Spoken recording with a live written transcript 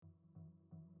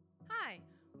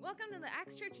Welcome to the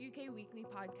Acts Church UK Weekly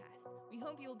Podcast. We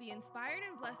hope you'll be inspired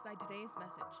and blessed by today's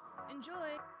message.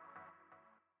 Enjoy!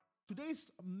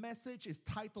 Today's message is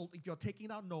titled, if you're taking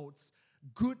down notes,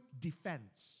 Good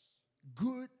Defense.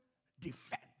 Good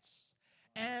Defense.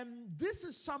 And this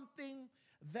is something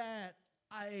that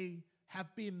I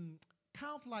have been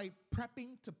kind of like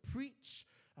prepping to preach.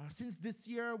 Since this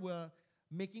year, we're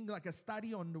making like a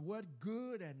study on the word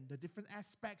good and the different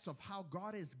aspects of how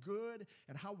God is good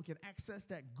and how we can access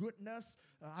that goodness.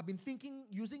 I've been thinking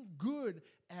using good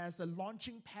as a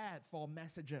launching pad for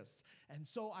messages. And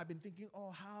so I've been thinking,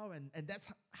 and that's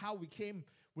how we came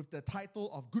with the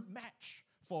title of Good Match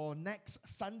for next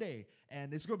Sunday.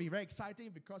 And it's going to be very exciting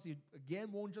because it,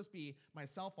 again, won't just be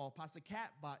myself or Pastor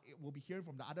Kat, but it will be hearing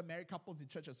from the other married couples in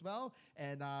church as well.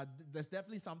 And there's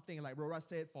definitely something, like Rora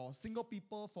said, for single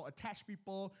people, for attached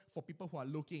people, for people who are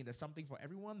looking. There's something for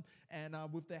everyone. And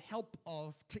with the help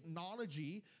of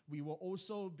technology, we will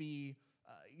also be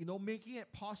making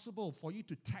it possible for you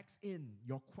to text in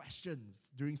your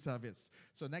questions during service.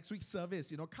 So next week's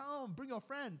service, come, bring your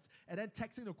friends, and then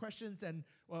text in the questions. And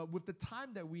with the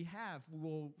time that we have, we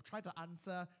will try to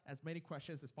answer as many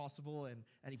questions as possible. And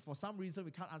if for some reason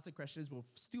we can't answer questions, we'll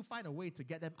still find a way to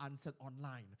get them answered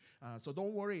online. So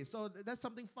don't worry. So that's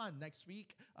something fun next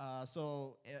week.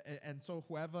 So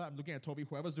whoever, I'm looking at Toby,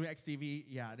 whoever's doing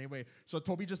XTV, anyway. So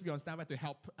Toby just be on standby to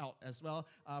help out as well.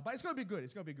 But it's going to be good.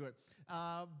 It's going to be good.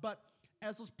 But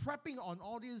as I was prepping on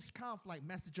all these kind of like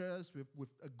messages with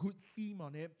a good theme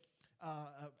on it,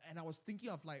 and I was thinking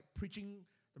of like preaching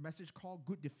the message called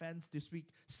Good Defense this week,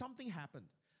 something happened.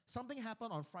 Something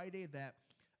happened on Friday that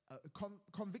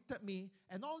convicted me,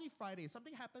 and not only Friday,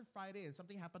 something happened Friday and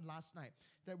something happened last night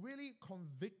that really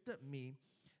convicted me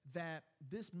that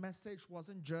this message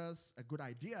wasn't just a good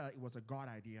idea, it was a God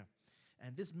idea.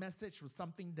 And this message was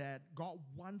something that God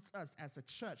wants us as a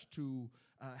church to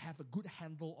have a good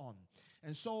handle on.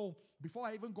 And so, before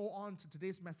I even go on to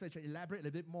today's message and elaborate a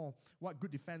little bit more what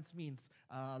good defense means,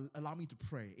 allow me to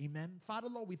pray. Amen. Father,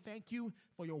 Lord, we thank you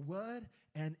for your word.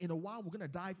 And in a while, we're going to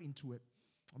dive into it.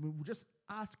 We'll just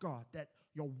ask God that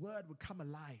your word would come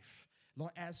alive.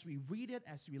 Lord, as we read it,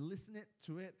 as we listen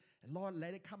to it, and Lord,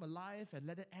 let it come alive and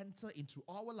let it enter into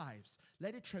our lives.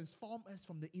 Let it transform us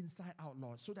from the inside out,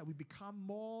 Lord, so that we become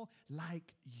more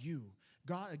like you.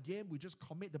 God, again, we just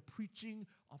commit the preaching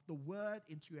of the word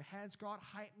into your hands. God,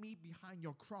 hide me behind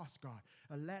your cross, God,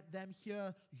 and let them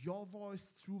hear your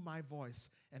voice through my voice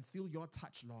and feel your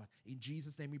touch, Lord. In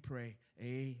Jesus' name we pray.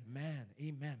 Amen.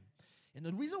 Amen. And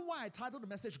the reason why I titled the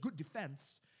message Good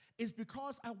Defense is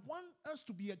because I want us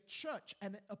to be a church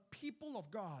and a people of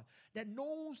God that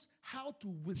knows how to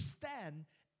withstand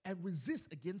and resist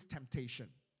against temptation.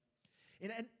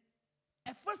 And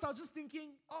at first I was just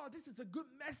thinking, this is a good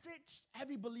message.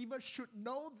 Every believer should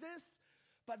know this.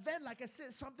 But then, like I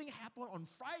said, something happened on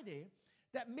Friday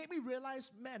that made me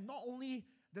realize, man, not only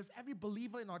does every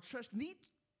believer in our church need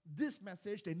this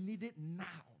message, they need it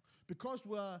now. Because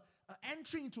we're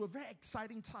entering into a very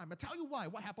exciting time. I'll tell you why,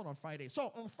 what happened on Friday.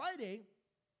 So on Friday,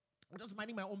 I'm just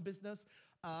minding my own business,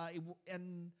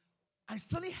 and I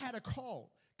suddenly had a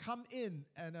call come in,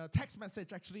 and a text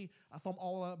message actually from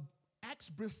our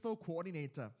ex-Bristol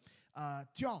coordinator,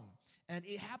 Tiong. And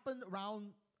it happened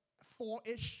around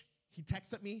 4-ish. He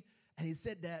texted me, and he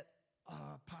said that,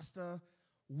 Pastor,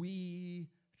 we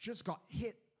just got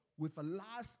hit with a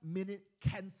last-minute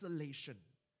cancellation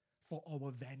for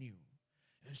our venue.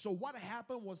 And so what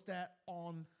happened was that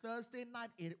on Thursday night,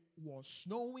 it was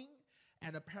snowing,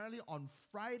 and apparently on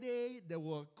Friday, there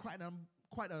were quite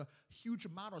a huge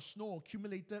amount of snow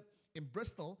accumulated in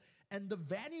Bristol, and the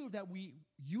venue that we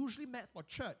usually met for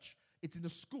church, it's in the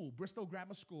school, Bristol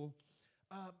Grammar School.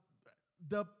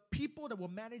 The people that were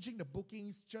managing the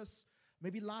bookings just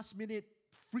maybe last minute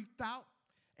freaked out.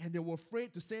 And they were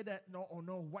afraid to say that, no,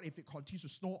 what if it continues to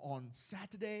snow on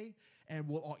Saturday? And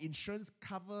will our insurance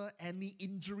cover any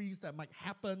injuries that might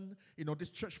happen?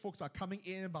 These church folks are coming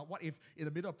in, but what if in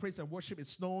the middle of praise and worship it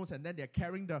snows and then they're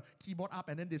carrying the keyboard up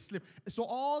and then they slip? So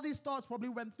all these thoughts probably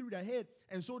went through their head.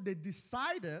 And so they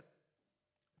decided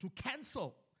to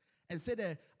cancel and say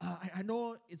that, I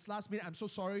know it's last minute, I'm so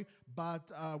sorry,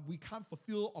 but we can't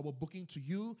fulfill our booking to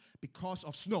you because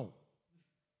of snow.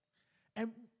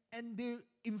 And they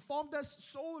informed us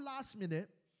so last minute,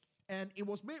 and it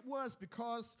was made worse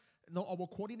because our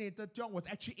coordinator, Tiong, was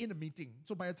actually in a meeting.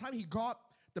 So by the time he got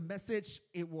the message,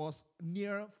 it was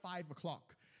near 5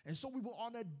 o'clock. And so we were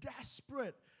on a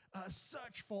desperate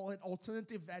search for an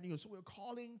alternative venue. So we were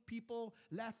calling people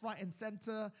left, right, and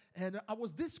center. And I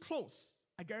was this close.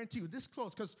 I guarantee you, this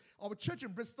close, because our church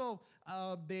in Bristol,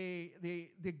 they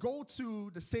go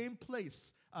to the same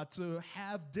place to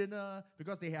have dinner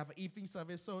because they have an evening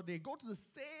service. So they go to the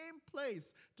same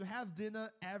place to have dinner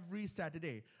every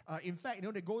Saturday. In fact,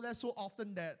 they go there so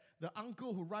often that the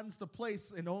uncle who runs the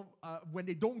place, when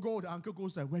they don't go, the uncle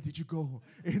goes like, "Where did you go?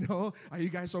 Are you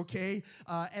guys okay?"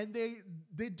 And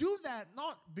they do that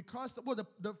not because,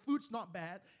 the food's not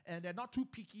bad, and they're not too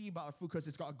picky about food because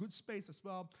it's got a good space as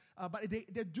well. But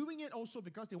they're doing it also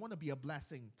because they want to be a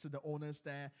blessing to the owners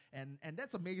there. And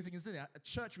that's amazing, isn't it? At a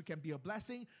church, we can be a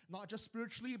blessing, not just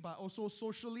spiritually, but also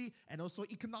socially and also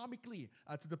economically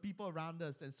to the people around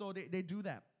us. And so they do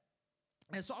that.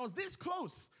 And so I was this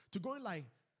close to going like,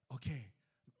 okay,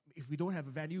 if we don't have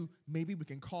a venue, maybe we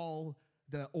can call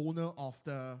the owner of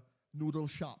the noodle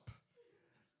shop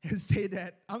and say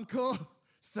that, "Uncle,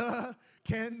 sir,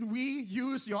 can we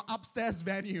use your upstairs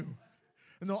venue?"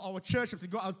 Our church,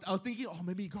 I was thinking,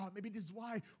 maybe God, maybe this is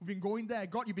why we've been going there.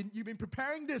 God, you've been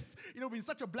preparing this. Been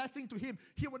such a blessing to Him.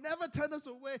 He will never turn us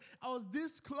away. I was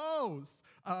this close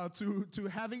to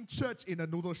having church in a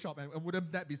noodle shop, and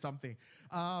wouldn't that be something?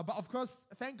 But of course,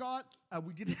 thank God,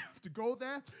 we didn't have to go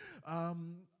there.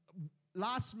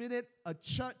 Last minute, a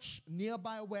church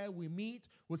nearby where we meet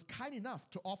was kind enough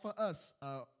to offer us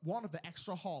one of the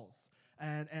extra halls.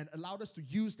 And allowed us to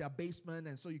use their basement,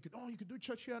 and so you could do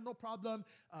church here, no problem,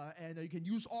 and you can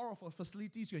use all of our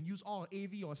facilities, you can use all our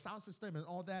AV or sound system and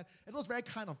all that. It was very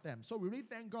kind of them. So we really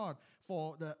thank God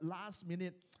for the last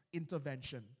minute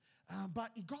intervention. But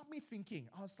it got me thinking.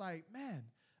 I was like, man,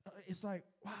 it's like,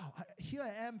 wow, here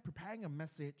I am preparing a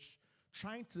message,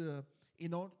 trying to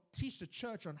teach the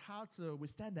church on how to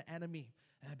withstand the enemy,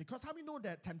 because how we know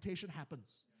that temptation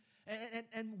happens,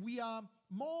 and we are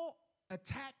more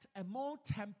attacked and more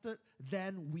tempted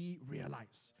than we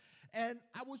realize. And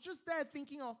I was just there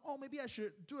thinking of, maybe I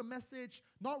should do a message,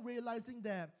 not realizing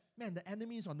that, man, the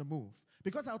enemy is on the move.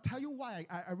 Because I'll tell you why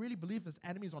I really believe this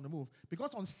enemy is on the move.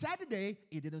 Because on Saturday,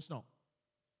 it didn't snow.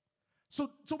 So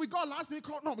we got a last minute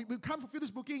call, no, we can't fulfill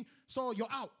this booking, so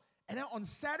you're out. And then on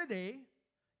Saturday,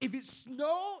 if it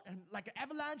snowed and like an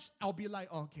avalanche, I'll be like,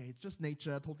 okay, it's just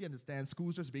nature, totally understand,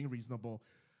 school's just being reasonable.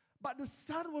 But the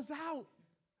sun was out.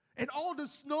 And all the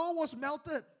snow was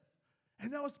melted.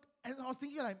 And I was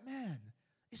thinking like, man,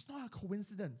 it's not a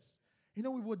coincidence. We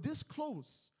were this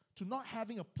close to not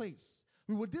having a place.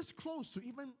 We were this close to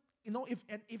even,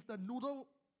 if the noodle,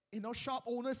 shop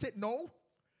owner said no,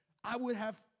 I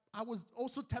was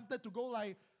also tempted to go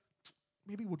like,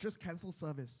 maybe we'll just cancel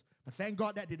service. But thank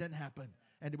God that didn't happen.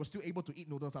 And they were still able to eat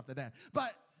noodles after that.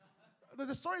 But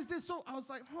the story is this, so I was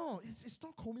like, it's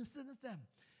not coincidence then.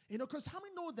 Because how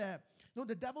many know that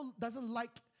the devil doesn't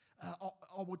like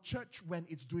our church when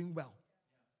it's doing well?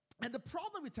 And the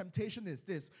problem with temptation is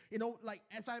this,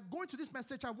 as I go into this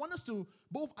message, I want us to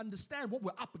both understand what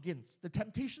we're up against, the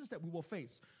temptations that we will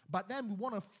face. But then we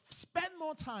want to spend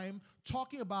more time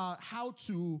talking about how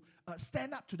to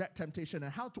stand up to that temptation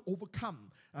and how to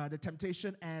overcome the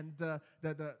temptation and the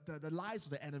lies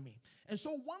of the enemy. And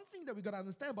so one thing that we got to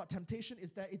understand about temptation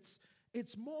is that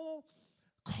it's more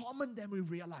common than we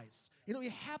realize.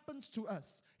 It happens to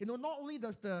us. Not only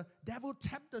does the devil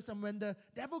tempt us, and when the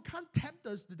devil can't tempt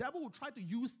us, the devil will try to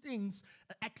use things,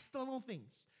 external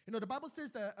things. The Bible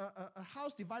says that a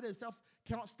house divided itself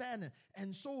cannot stand.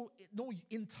 And so,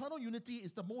 internal unity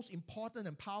is the most important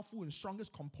and powerful and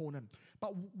strongest component.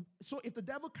 But so if the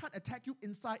devil can't attack you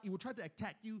inside, he will try to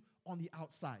attack you on the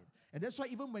outside. And that's why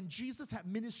even when Jesus had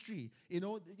ministry,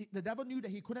 the devil knew that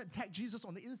he couldn't attack Jesus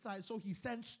on the inside, so he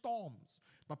sent storms.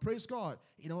 But praise God,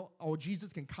 our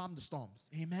Jesus can calm the storms.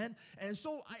 Amen? And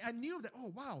so I knew that,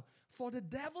 for the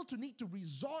devil to need to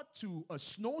resort to a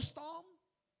snowstorm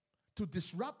to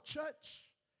disrupt church.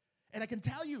 And I can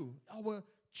tell you, our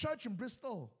church in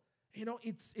Bristol,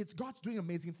 it's God's doing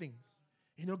amazing things.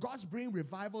 God's bringing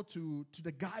revival to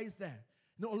the guys there.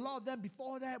 A lot of them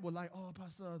before that were like,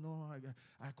 Pastor, no,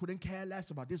 I couldn't care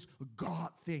less about this God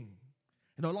thing.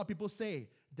 A lot of people say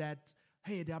that,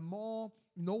 hey, there are more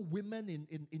women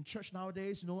in church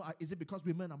nowadays. Is it because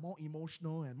women are more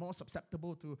emotional and more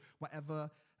susceptible to whatever?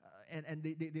 And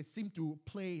they seem to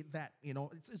play that,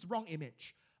 it's wrong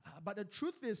image. But the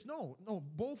truth is, no,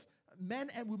 both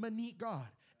men and women need God.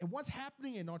 And what's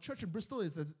happening in our church in Bristol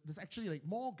is there's actually like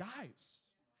more guys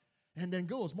and then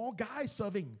girls, more guys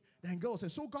serving than girls.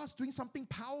 And so God's doing something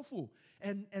powerful.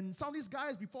 And some of these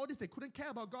guys, before this, they couldn't care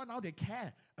about God. Now they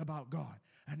care about God.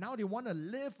 And now they want to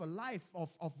live a life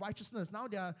of righteousness. Now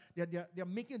they're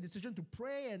making a decision to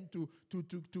pray and to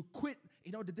quit,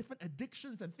 the different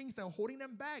addictions and things that are holding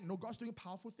them back. God's doing a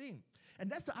powerful thing. And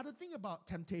that's the other thing about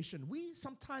temptation. We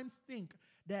sometimes think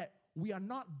that we are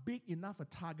not big enough a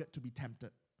target to be tempted.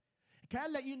 Can I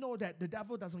let you know that the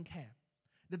devil doesn't care?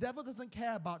 The devil doesn't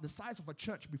care about the size of a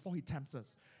church before he tempts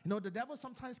us. The devil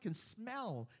sometimes can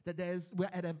smell that we're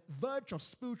at a verge of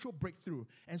spiritual breakthrough,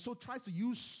 and so tries to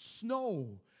use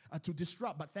snow to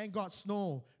disrupt, but thank God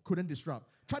snow couldn't disrupt.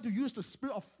 Try to use the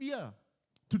spirit of fear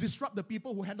to disrupt the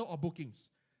people who handle our bookings.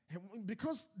 And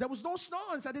because there was no snow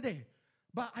on Saturday.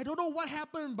 But I don't know what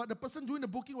happened, but the person doing the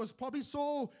booking was probably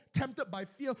so tempted by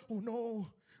fear. Oh no,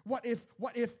 what if?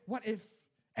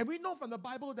 And we know from the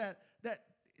Bible that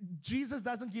Jesus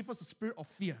doesn't give us a spirit of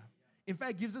fear. In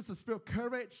fact, gives us a spirit of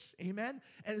courage. Amen?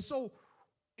 And so,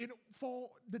 for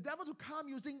the devil to come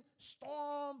using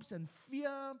storms and fear,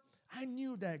 I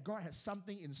knew that God had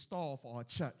something in store for our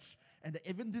church. And that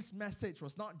even this message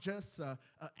was not just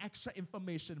extra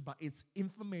information, but it's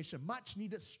information, much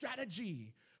needed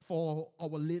strategy for our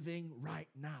living right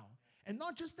now. And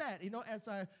not just that, as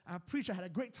I preached, I had a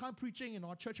great time preaching in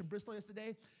our church in Bristol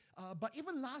yesterday, but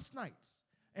even last night.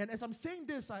 And as I'm saying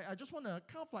this, I just want to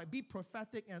kind of like be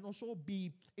prophetic and also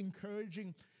be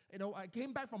encouraging. I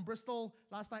came back from Bristol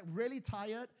last night really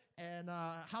tired. And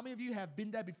how many of you have been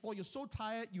there before? You're so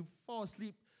tired, you fall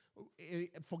asleep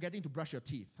forgetting to brush your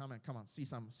teeth. Come on, see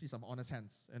some honest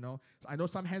hands. I know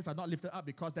some hands are not lifted up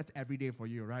because that's every day for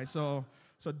you, right? So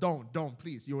don't,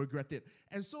 please. You'll regret it.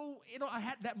 And so, I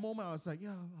had that moment. I was like,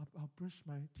 yeah, I'll brush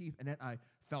my teeth. And then I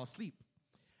fell asleep.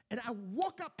 And I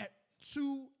woke up at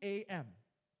 2 a.m.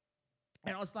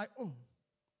 And I was like, oh,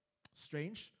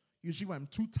 strange. Usually when I'm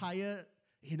too tired,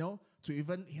 to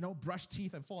even, brush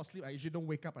teeth and fall asleep, I usually don't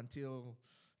wake up until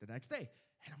the next day.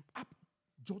 And I'm up,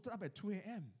 jolted up at 2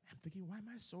 a.m. I'm thinking, why am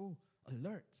I so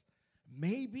alert?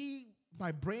 Maybe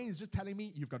my brain is just telling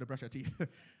me, you've got to brush your teeth.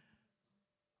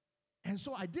 And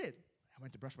so I did. I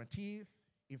went to brush my teeth.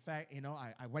 In fact,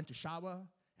 I went to shower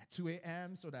at 2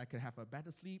 a.m. so that I could have a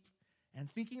better sleep.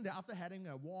 And thinking that after having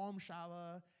a warm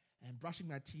shower and brushing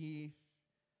my teeth,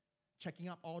 checking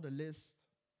up all the lists,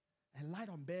 and lied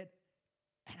on bed,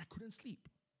 and I couldn't sleep.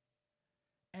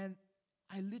 And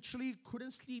I literally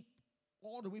couldn't sleep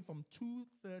all the way from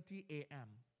 2:30 a.m.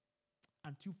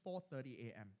 until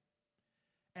 4:30 a.m.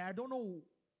 And I don't know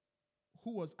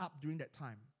who was up during that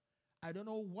time. I don't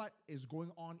know what is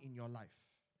going on in your life.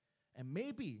 And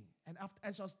maybe,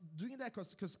 as I was doing that,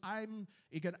 because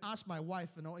you can ask my wife,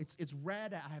 it's rare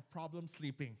that I have problems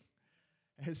sleeping.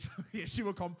 And so, she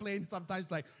will complain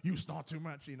sometimes like, you snore too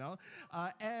much, and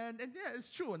yeah, it's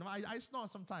true. And I snore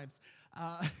sometimes.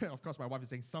 Of course, my wife is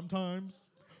saying,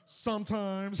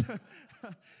 sometimes.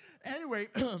 Anyway,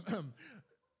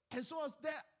 and so I was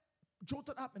there,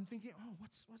 jolted up and thinking, oh,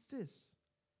 what's this?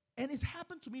 And it's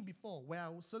happened to me before, where I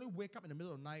will suddenly wake up in the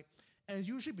middle of the night, and it's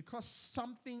usually because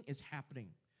something is happening.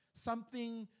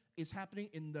 Something is happening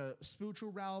in the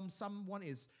spiritual realm. Someone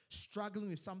is struggling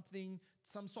with something,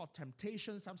 some sort of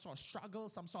temptation, some sort of struggle,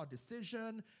 some sort of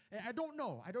decision. And I don't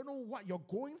know what you're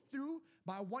going through,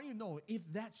 but I want you to know if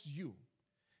that's you.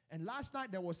 And last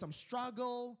night there was some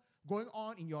struggle going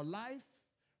on in your life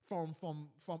from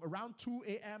around 2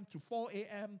 a.m. to 4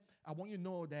 a.m. I want you to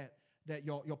know that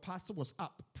your pastor was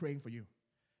up praying for you.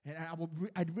 And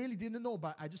I really didn't know,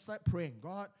 but I just started praying.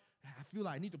 God, I feel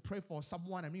like I need to pray for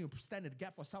someone. I need to stand in the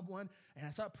gap for someone. And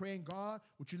I started praying, God,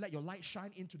 would you let your light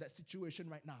shine into that situation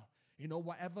right now?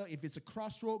 Whatever, if it's a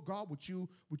crossroad, God, would you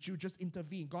just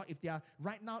intervene? God, if they are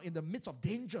right now in the midst of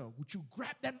danger, would you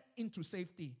grab them into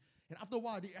safety? And after a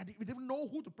while, we didn't know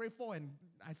who to pray for, and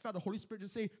I felt the Holy Spirit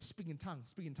just say, speak in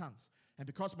tongues. And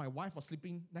because my wife was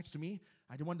sleeping next to me,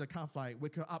 I didn't want to kind of like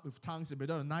wake her up with tongues in the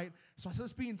middle of the night. So I started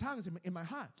speaking in tongues in my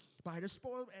heart. But I just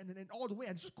spoke, and then all the way,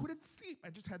 I just couldn't sleep.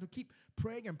 I just had to keep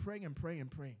praying and praying and praying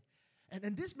and praying.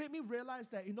 And this made me realize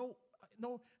that,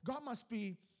 God must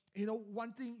be,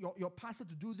 wanting your pastor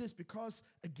to do this because,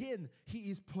 again,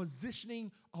 he is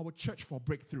positioning our church for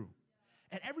breakthrough.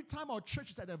 And every time our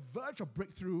church is at the verge of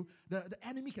breakthrough, the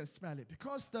enemy can smell it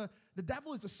because the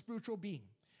devil is a spiritual being.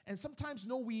 And sometimes,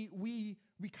 we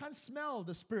can't smell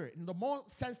the Spirit. And the more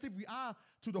sensitive we are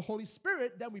to the Holy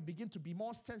Spirit, then we begin to be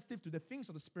more sensitive to the things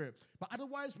of the Spirit. But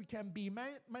otherwise, we can be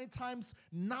many times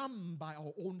numb by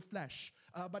our own flesh.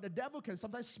 But the devil can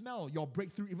sometimes smell your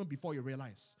breakthrough even before you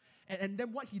realize. And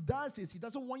then what he does is he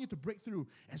doesn't want you to break through.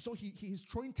 And so he's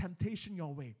throwing temptation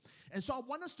your way. And so I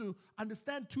want us to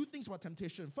understand two things about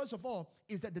temptation. First of all,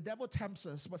 is that the devil tempts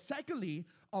us. But secondly,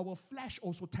 our flesh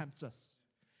also tempts us.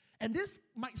 And this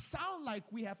might sound like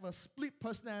we have a split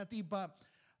personality, but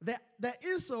there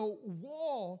is a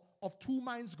war of two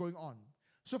minds going on.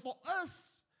 So for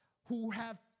us who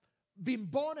have been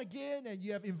born again and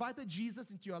you have invited Jesus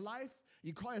into your life,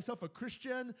 you call yourself a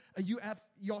Christian, you have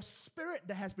your spirit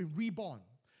that has been reborn.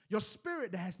 Your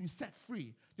spirit that has been set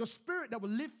free. Your spirit that will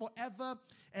live forever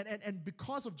and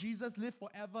because of Jesus, live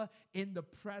forever in the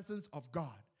presence of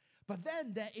God. But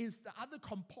then there is the other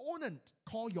component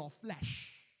called your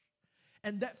flesh.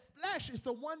 And that flesh is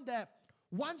the one that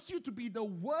wants you to be the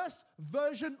worst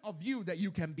version of you that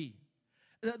you can be.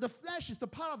 The flesh is the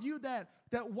part of you that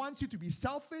wants you to be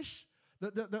selfish.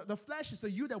 The flesh is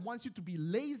the you that wants you to be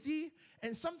lazy.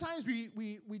 And sometimes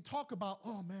we talk about,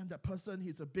 oh man, that person,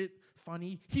 he's a bit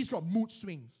funny. He's got mood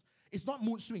swings. It's not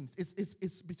mood swings.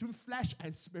 It's between flesh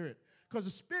and spirit. Because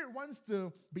the spirit wants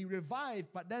to be revived,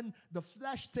 but then the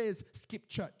flesh says, skip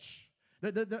church.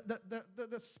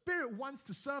 The spirit wants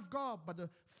to serve God, but the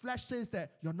flesh says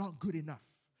that you're not good enough.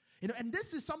 And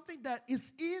this is something that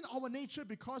is in our nature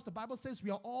because the Bible says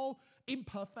we are all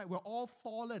imperfect. We're all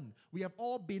fallen. We have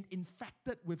all been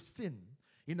infected with sin.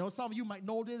 Some of you might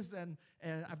know this, and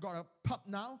I've got a pup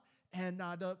now, and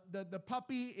the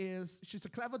puppy she's a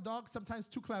clever dog, sometimes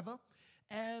too clever,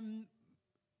 and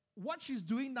what she's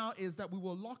doing now is that we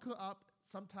will lock her up.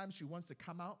 Sometimes she wants to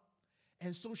come out,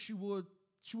 and so she would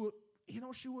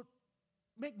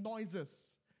make noises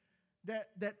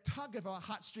that tug at our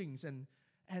heartstrings and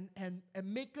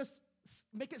make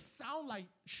it sound like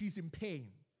she's in pain.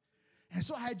 And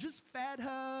so I just fed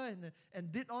her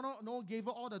and gave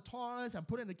her all the toys and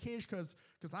put her in the cage because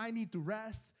I need to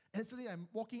rest. And suddenly I'm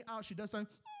walking out, she does something.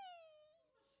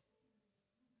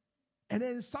 And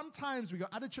then sometimes we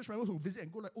got other church members who visit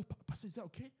and go like, oh, Pastor, is that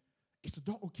okay? Is the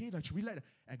dog okay? Like, should we let it?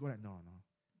 And I go like, no,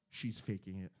 she's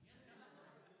faking it.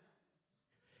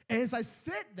 And as I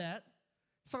said that,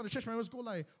 some of the church members go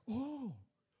like, oh,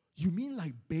 you mean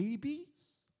like babies?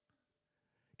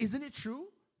 Isn't it true?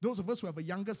 Those of us who have a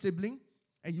younger sibling,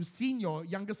 and you've seen your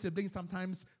younger siblings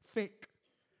sometimes fake,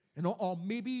 or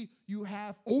maybe you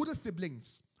have older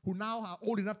siblings who now are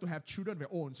old enough to have children of their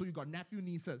own, so you got nephew,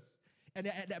 nieces, and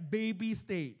they're at that baby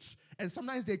stage. And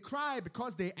sometimes they cry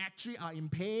because they actually are in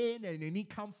pain, and they need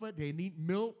comfort, they need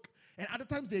milk, and other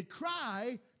times they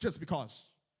cry just because.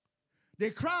 They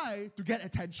cry to get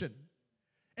attention.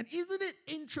 And isn't it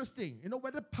interesting,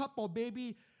 whether pup or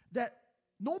baby, that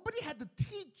nobody had to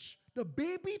teach the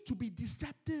baby to be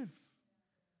deceptive.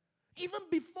 Even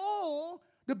before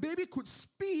the baby could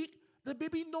speak, the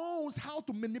baby knows how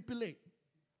to manipulate.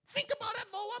 Think about that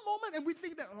for one moment, and we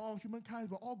think that, humankind,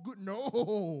 we're all good.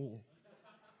 No.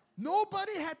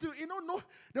 Nobody had to,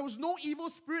 there was no evil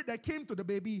spirit that came to the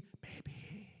baby.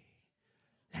 Baby,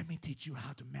 let me teach you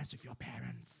how to mess with your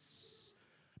parents.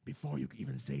 Before you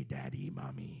even say daddy,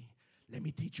 mommy, let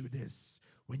me teach you this.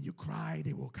 When you cry,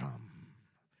 they will come.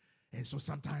 And so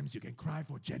sometimes you can cry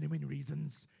for genuine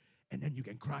reasons, and then you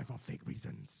can cry for fake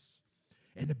reasons.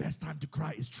 And the best time to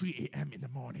cry is 3 a.m. in the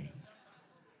morning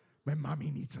when mommy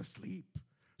needs her sleep.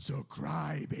 So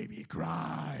cry, baby,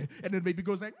 cry. And then the baby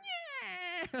goes like,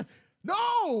 yeah.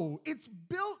 No, it's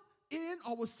built in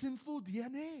our sinful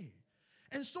DNA.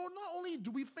 And so not only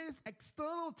do we face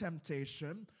external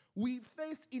temptation, we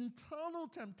face internal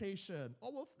temptation,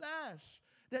 our flesh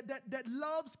that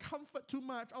loves comfort too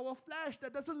much, our flesh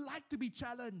that doesn't like to be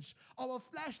challenged, our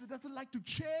flesh that doesn't like to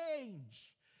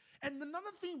change. And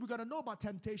another thing we got to know about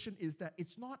temptation is that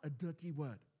it's not a dirty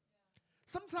word.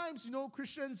 Sometimes,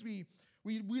 Christians, we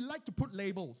like to put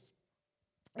labels.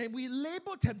 And we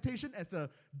label temptation as a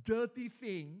dirty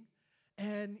thing.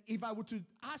 And if I were to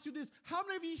ask you this, how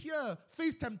many of you here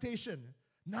face temptation?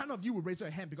 None of you will raise your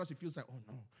hand because it feels like, oh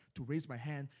no, to raise my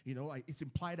hand, it's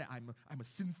implied that I'm a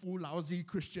sinful, lousy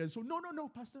Christian. So no,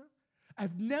 Pastor.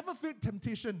 I've never faced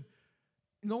temptation.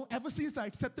 Ever since I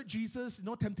accepted Jesus,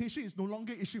 temptation is no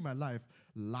longer an issue in my life.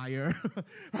 Liar.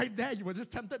 Right there, you were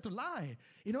just tempted to lie.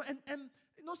 And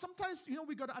sometimes,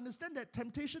 we got to understand that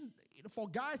temptation, for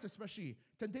guys especially,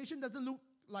 temptation doesn't look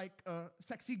like a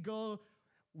sexy girl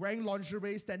wearing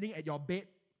lingerie standing at your bed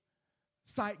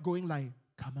side going like,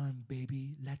 come on,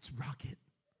 baby, let's rock it.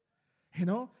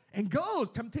 And girls,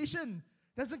 temptation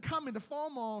doesn't come in the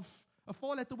form of a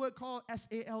 4-letter word called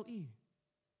SALE.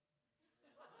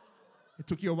 It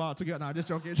took you a while. No, just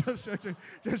joking.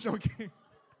 Just joking.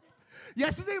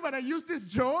 Yesterday when I used this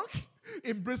joke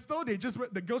in Bristol,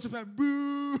 the girls just went,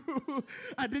 boo.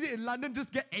 I did it in London,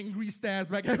 just get angry stares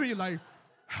back at me like,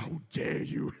 how dare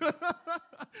you?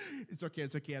 It's okay.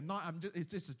 It's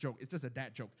just a joke. It's just a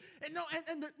dad joke. And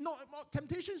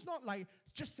temptation is not like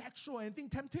just sexual or anything.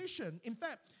 Temptation, in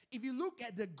fact, if you look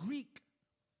at the Greek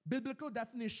biblical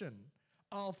definition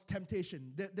of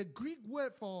temptation, the Greek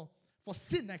word for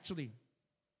sin actually,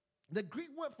 the Greek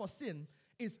word for sin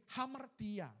is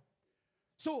hamartia.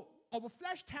 So our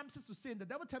flesh tempts us to sin, the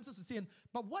devil tempts us to sin,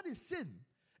 but what is sin?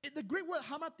 The Greek word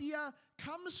hamartia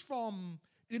comes from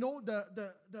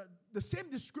the same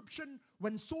description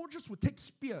when soldiers would take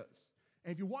spears.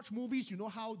 And if you watch movies, you know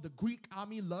how the Greek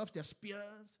army loves their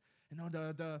spears.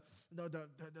 The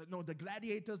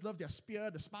gladiators love their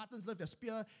spear. The Spartans love their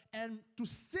spear. And to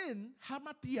sin,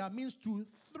 hamatia, means to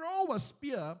throw a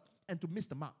spear and to miss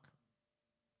the mark.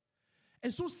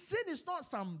 And so sin is not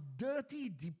some dirty,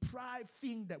 deprived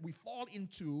thing that we fall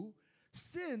into.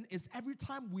 Sin is every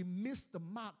time we miss the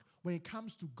mark when it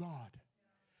comes to God.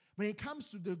 When it comes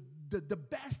to the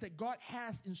best that God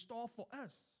has in store for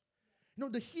us.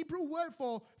 The Hebrew word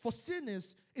for sin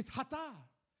is hata.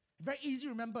 Very easy to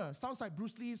remember. Sounds like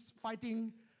Bruce Lee's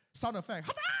fighting sound effect.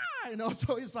 Hata!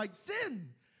 So it's like sin.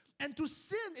 And to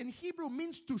sin in Hebrew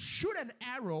means to shoot an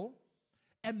arrow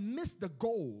and miss the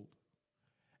goal.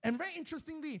 And very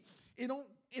interestingly,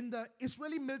 in the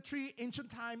Israeli military,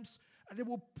 ancient times, they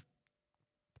were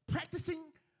practicing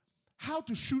how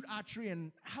to shoot archery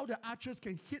and how the archers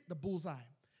can hit the bullseye.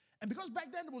 And because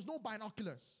back then there was no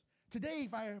binoculars. Today,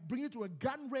 if I bring you to a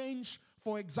gun range,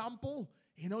 for example,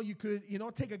 you could,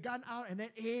 take a gun out and then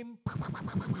aim.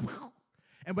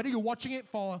 And whether you're watching it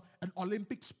for an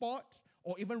Olympic sport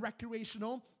or even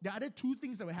recreational, there are either two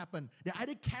things that will happen. There are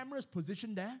either cameras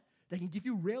positioned there that can give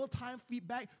you real-time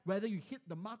feedback whether you hit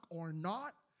the mark or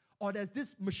not, or there's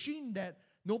this machine that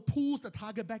pulls the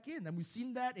target back in. And we've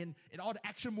seen that in all the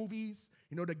action movies.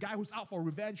 The guy who's out for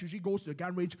revenge usually goes to the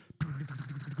gun range,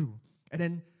 and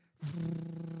then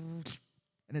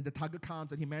the target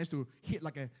comes and he managed to hit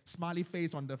like a smiley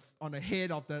face on the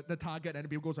head of the target, and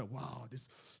people go like, wow,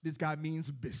 this guy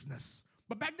means business.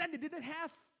 But back then they didn't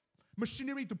have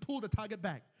machinery to pull the target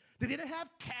back. They didn't have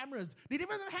cameras. They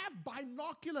didn't even have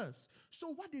binoculars.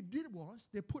 So what they did was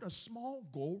they put a small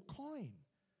gold coin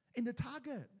in the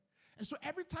target. And so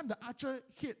every time the archer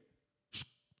hit,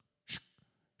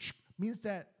 means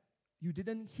that you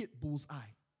didn't hit bullseye.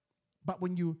 But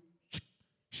when you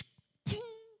ting,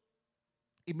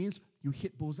 it means you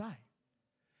hit bullseye.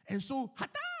 And so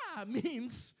hata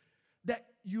means that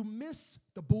you miss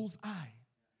the bullseye.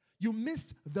 You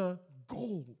miss the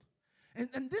goal.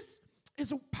 And this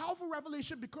is a powerful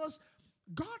revelation because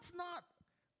God's not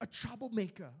a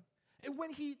troublemaker. And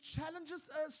when He challenges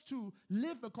us to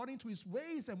live according to His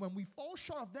ways, and when we fall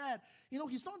short of that,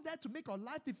 He's not there to make our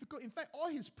life difficult. In fact, all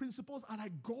His principles are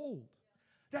like gold.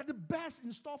 They're the best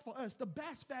in store for us, the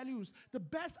best values, the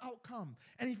best outcome.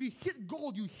 And if you hit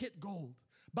gold, you hit gold.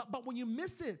 But when you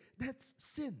miss it, that's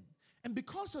sin. And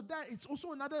because of that, it's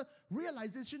also another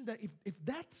realization that if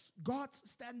that's God's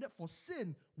standard for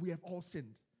sin, we have all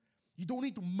sinned. You don't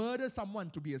need to murder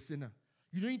someone to be a sinner.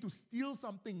 You don't need to steal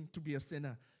something to be a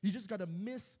sinner. You just got to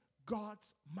miss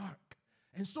God's mark.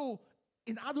 And so,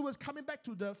 in other words, coming back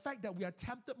to the fact that we are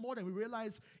tempted more than we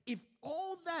realize, if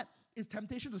all that is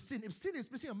temptation to sin, if sin is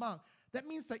missing a mark, that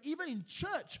means that even in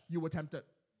church, you were tempted.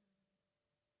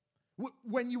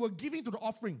 When you were giving to the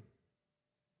offering,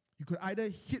 you could either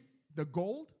hit the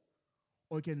gold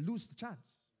or you can lose the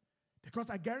chance. Because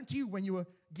I guarantee you, when you were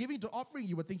giving the offering,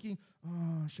 you were thinking,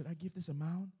 oh, should I give this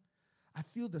amount? I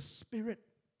feel the Spirit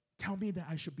tell me that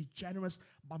I should be generous,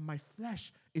 but my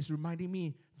flesh is reminding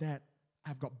me that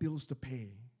I've got bills to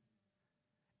pay.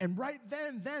 And right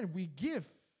then we give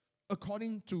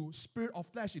according to spirit or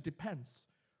flesh. It depends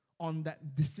on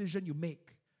that decision you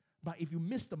make. But if you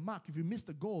miss the mark, if you miss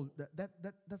the goal,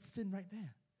 that's sin right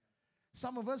there.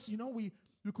 Some of us,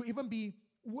 we could even be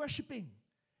worshiping,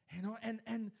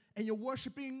 and you're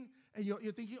worshiping, and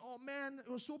you're thinking, oh man,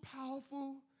 it was so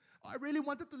powerful. I really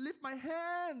wanted to lift my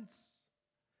hands.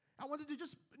 I wanted to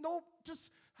just.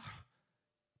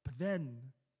 But then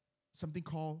something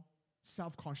called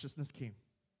self-consciousness came.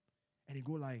 And it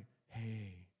go like,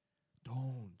 hey,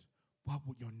 don't. What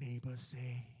would your neighbor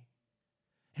say?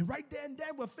 And right there and then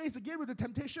we're faced again with the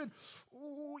temptation.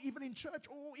 Oh, even in church.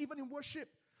 Oh, even in worship.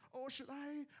 Oh, should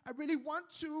I? I really want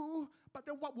to. But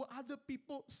then what will other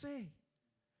people say?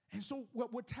 And so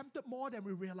we're tempted more than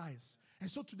we realize. And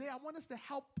so today I want us to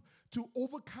help to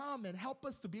overcome and help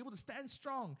us to be able to stand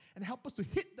strong and help us to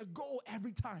hit the goal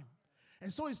every time.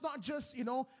 And so it's not just,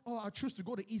 I choose to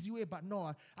go the easy way, but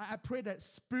no, I pray that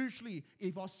spiritually,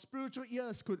 if our spiritual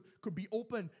ears could be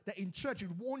open, that in church it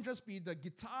won't just be the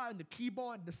guitar and the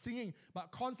keyboard and the singing,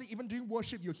 but constantly, even during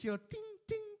worship, you'll hear ting,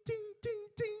 ting, ting, ting,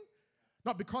 ting.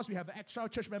 Not because we have an extra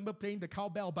church member playing the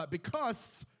cowbell, but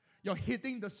because you're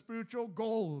hitting the spiritual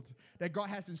gold that God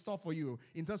has in store for you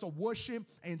in terms of worship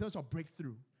and in terms of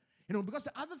breakthrough. Because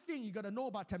the other thing you got to know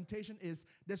about temptation is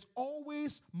there's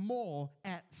always more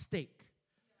at stake.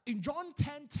 In John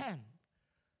 10:10,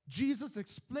 Jesus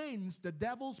explains the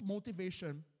devil's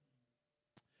motivation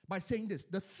by saying this: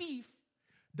 the thief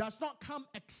does not come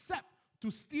except to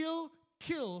steal,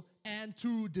 kill, and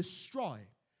to destroy.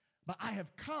 But I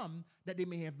have come that they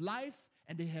may have life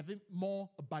and they have it more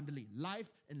abundantly. Life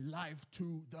and life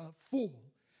to the full.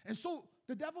 And so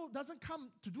the devil doesn't come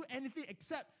to do anything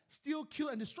except steal, kill,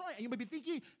 and destroy. And you may be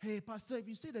thinking, hey, Pastor, if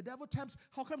you say the devil tempts,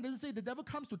 how come it doesn't say the devil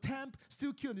comes to tempt,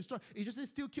 steal, kill, and destroy? It just says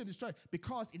steal, kill, and destroy.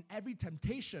 Because in every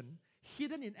temptation,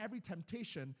 hidden in every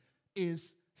temptation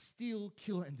is steal,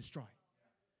 kill, and destroy.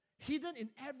 Hidden in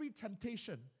every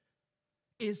temptation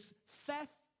is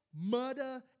theft,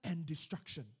 murder, and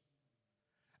destruction.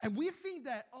 And we think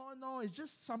that, oh no, it's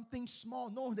just something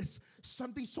small. No, there's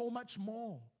something so much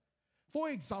more. For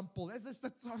example, let's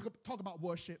talk about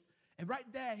worship. And right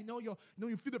there,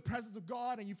 you feel the presence of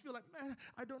God, and you feel like, man,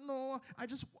 I don't know. I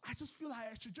just feel like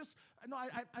I should just,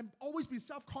 I'm always be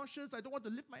self-conscious. I don't want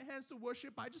to lift my hands to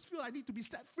worship. I just feel I need to be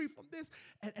set free from this.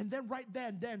 And then right there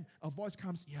and then, a voice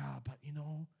comes, yeah, but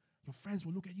your friends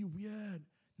will look at you weird.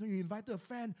 You invited a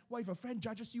friend. What if a friend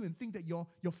judges you and think that you're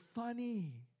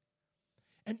funny?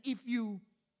 And if you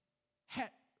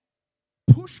had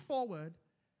pushed forward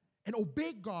and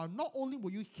obeyed God, not only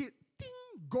will you hit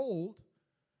gold,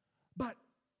 but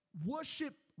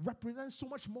worship represents so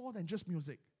much more than just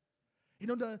music.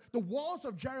 The walls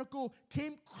of Jericho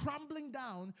came crumbling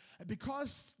down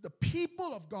because the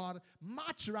people of God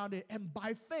marched around it and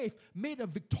by faith made a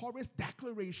victorious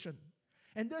declaration.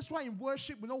 And that's why in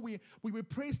worship, we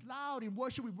praise loud. In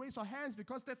worship, we raise our hands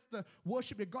because that's the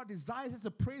worship that God desires. It's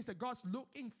the praise that God's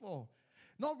looking for.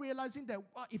 Not realizing that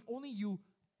if only you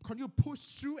continue to push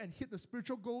through and hit the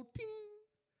spiritual goal, ding,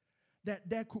 that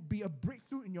there could be a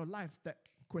breakthrough in your life that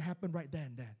could happen right there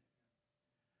and then.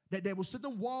 That there were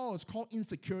certain walls called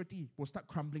insecurity will start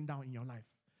crumbling down in your life.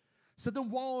 Certain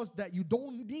walls that you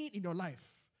don't need in your life,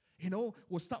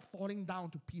 will start falling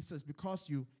down to pieces because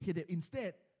you hit it.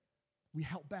 Instead, we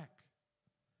held back.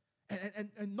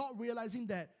 And not realizing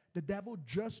that the devil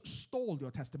just stole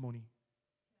your testimony.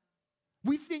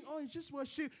 We think, oh, it's just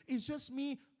worship, it's just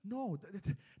me. No,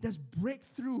 there's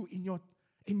breakthrough in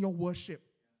your worship.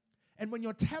 And when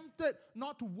you're tempted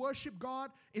not to worship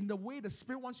God in the way the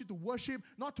Spirit wants you to worship,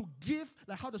 not to give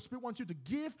like how the Spirit wants you to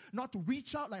give, not to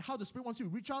reach out like how the Spirit wants you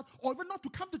to reach out, or even not to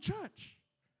come to church.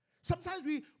 Sometimes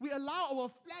we allow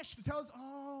our flesh to tell us,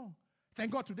 oh,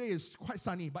 thank God today is quite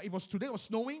sunny. But if today was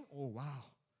snowing, oh wow.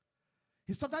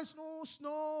 It's sometimes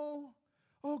snow.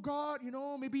 Oh God,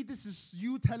 maybe this is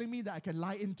you telling me that I can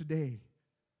lie in today.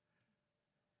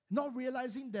 Not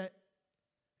realizing that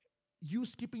you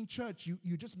skipping church,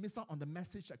 you just miss out on the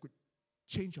message that could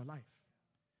change your life.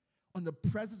 On the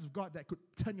presence of God that could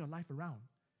turn your life around.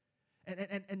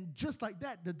 And just like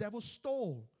that, the devil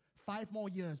stole 5 more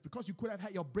years because you could have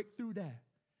had your breakthrough there.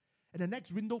 And the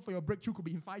next window for your breakthrough could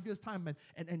be in 5 years' time.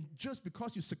 And just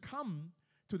because you succumb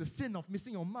to the sin of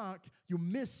missing your mark, you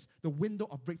miss the window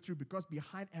of breakthrough because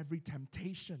behind every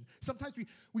temptation. Sometimes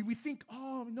we think,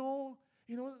 oh, no,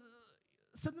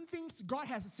 certain things God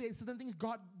has to say, certain things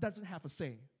God doesn't have a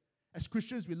say. As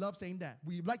Christians, we love saying that.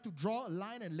 We like to draw a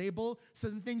line and label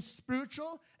certain things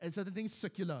spiritual and certain things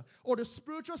secular. Or the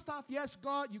spiritual stuff, yes,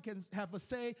 God, you can have a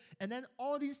say. And then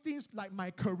all these things like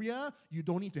my career, you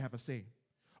don't need to have a say.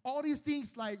 All these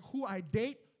things like who I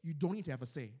date, you don't need to have a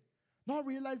say. Not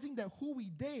realizing that who we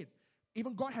date,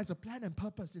 even God has a plan and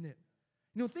purpose in it.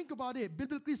 Think about it.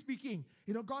 Biblically speaking,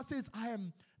 God says, I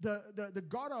am the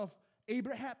God of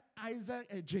Abraham, Isaac,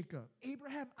 and Jacob.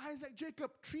 Abraham, Isaac,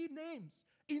 Jacob, 3 names.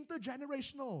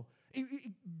 Intergenerational.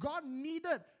 God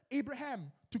needed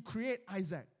Abraham to create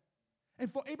Isaac.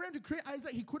 And for Abraham to create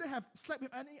Isaac, he couldn't have slept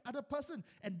with any other person.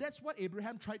 And that's what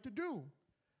Abraham tried to do.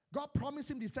 God promised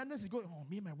him descendants. He's going, oh,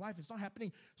 me and my wife, it's not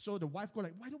happening. So the wife go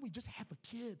like, why don't we just have a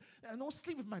kid? And don't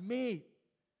sleep with my maid.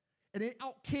 And then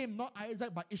out came not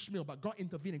Isaac, but Ishmael. But God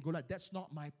intervened and go like, that's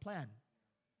not my plan.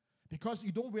 Because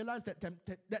you don't realize that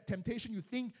that temptation you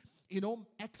think,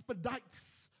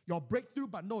 expedites your breakthrough.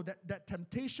 But no, that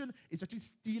temptation is actually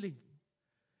stealing.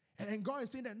 And God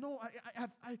is saying that, no,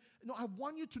 I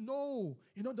want you to know,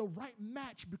 the right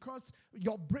match. Because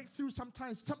your breakthrough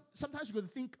sometimes you're going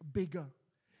to think bigger.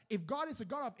 If God is a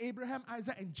God of Abraham,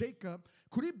 Isaac, and Jacob,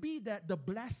 could it be that the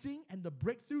blessing and the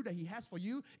breakthrough that He has for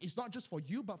you is not just for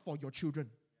you, but for your children?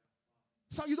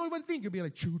 So you don't even think you'll be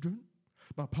like, children?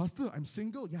 But Pastor, I'm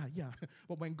single. Yeah.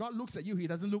 But when God looks at you, He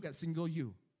doesn't look at single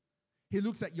you. He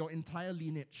looks at your entire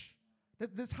lineage.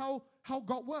 That's how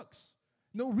God works.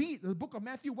 Read the book of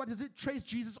Matthew. What does it trace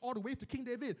Jesus all the way to King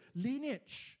David?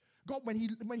 Lineage. God, when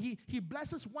he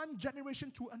blesses one generation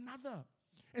to another.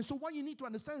 And so what you need to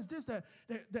understand is this, that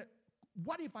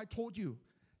what if I told you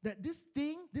that this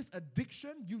thing, this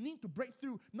addiction, you need to break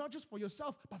through, not just for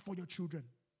yourself, but for your children.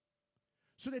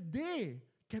 So that they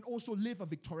can also live a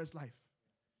victorious life.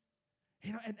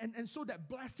 And so that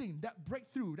blessing, that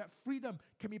breakthrough, that freedom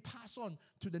can be passed on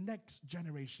to the next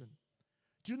generation.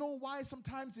 Do you know why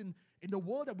sometimes in the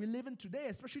world that we live in today,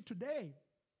 especially today,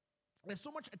 there's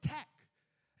so much attack,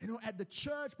 at the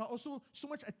church, but also so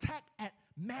much attack at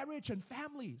marriage and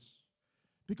families?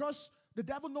 Because the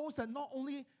devil knows that not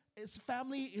only is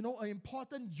family, an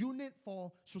important unit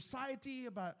for society,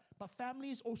 but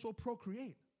families also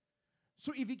procreate.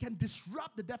 So if he can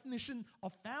disrupt the definition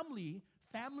of family,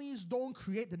 families don't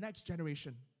create the next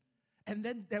generation. And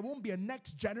then there won't be a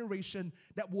next generation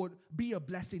that would be a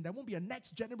blessing. There won't be a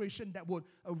next generation that would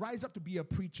rise up to be a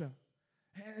preacher.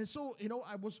 And so,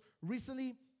 I was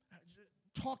recently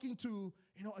talking to,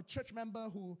 a church member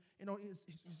who,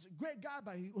 is a great guy,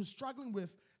 but he was struggling with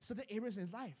certain areas in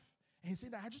his life. And he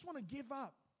said that, I just want to give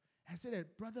up. And I said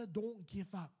that, brother, don't give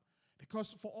up.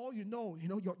 Because for all you know,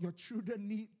 your children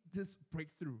need this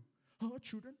breakthrough. Oh,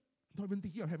 children? Not even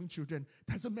thinking of having children.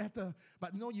 Doesn't matter.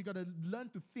 But you got to learn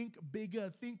to think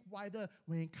bigger, think wider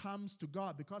when it comes to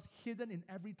God. Because hidden in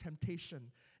every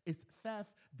temptation is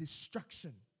theft,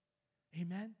 destruction.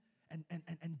 Amen?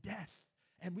 And death.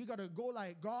 And we got to go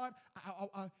like, God,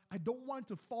 I don't want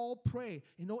to fall prey.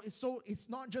 It's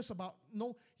not just about,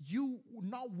 you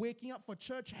not waking up for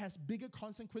church has bigger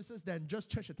consequences than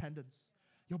just church attendance.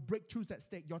 Your breakthroughs at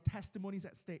stake, your testimonies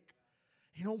at stake.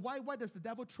 Why does the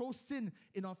devil throw sin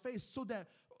in our face? So that,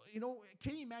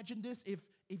 can you imagine this? If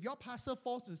your pastor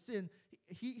falls in sin,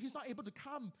 he's not able to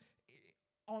come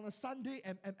on a Sunday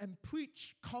and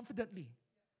preach confidently.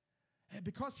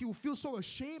 Because he will feel so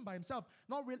ashamed by himself.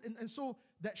 Not really, and so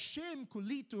that shame could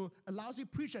lead to a lousy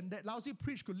preach, and that lousy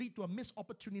preach could lead to a missed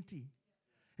opportunity.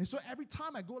 And so every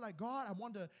time I go like, God, I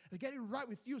want to get it right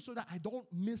with you so that I don't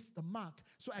miss the mark,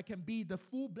 so I can be the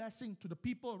full blessing to the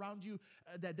people around you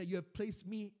that you have placed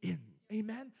me in.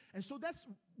 Amen? And so that's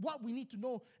what we need to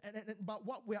know and about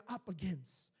what we're up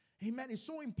against. Amen? It's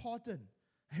so important.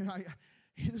 And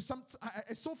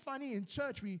it's so funny in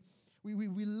church. We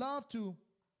love to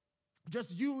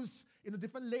just use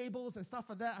different labels and stuff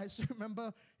like that. I still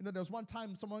remember, there was one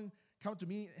time someone came to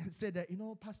me and said that,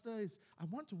 Pastor, I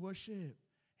want to worship,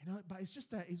 but it's just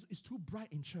that it's too bright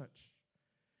in church.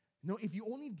 If you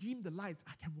only dim the lights,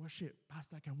 I can worship,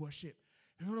 Pastor, I can worship.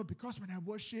 Because when I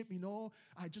worship,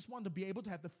 I just want to be able to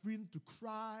have the freedom to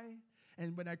cry.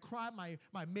 And when I cry,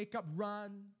 my makeup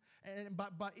run.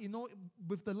 But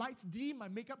with the lights dim, my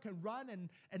makeup can run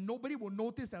and nobody will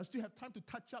notice. I'll still have time to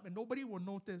touch up and nobody will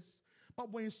notice. But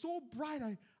when it's so bright,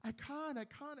 I can't. And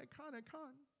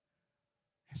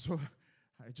so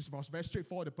I was very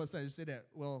straightforward to the person. I just said that,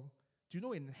 well, do you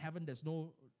know in heaven there's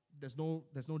no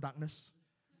darkness?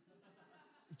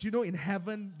 Do you know in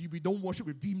heaven we don't worship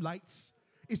with dim lights?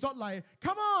 It's not like,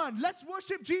 come on, let's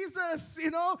worship Jesus,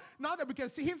 now that we can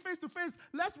see him face to face,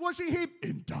 let's worship him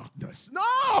in darkness.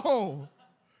 No!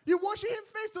 You worship him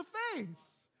face to face.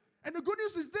 And the good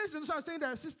news is this, and so I'm saying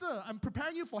that, sister, I'm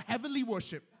preparing you for heavenly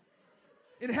worship.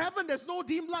 In heaven, there's no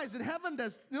dim lights. In heaven,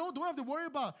 there's, don't have to worry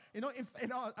about,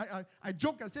 I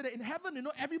joke and say that in heaven,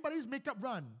 everybody's makeup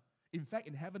run. In fact,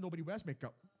 in heaven, nobody wears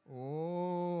makeup.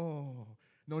 Oh.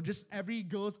 No, just every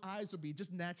girl's eyes will be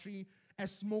just naturally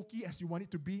as smoky as you want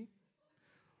it to be.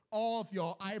 All of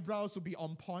your eyebrows will be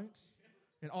on point.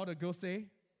 And all the girls say,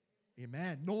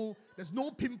 amen. No, there's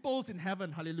no pimples in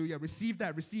heaven. Hallelujah. Receive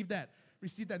that. Receive that.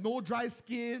 Receive that. No dry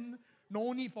skin.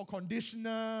 No need for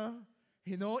conditioner.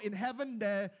 In heaven,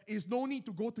 there is no need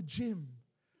to go to gym.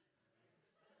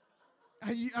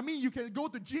 You can go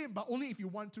to gym, but only if you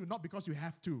want to, not because you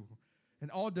have to.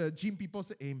 And all the gym people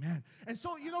say, amen. And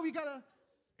so, we got to,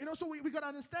 so we got to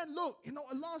understand, look,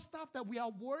 a lot of stuff that we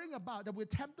are worrying about, that we're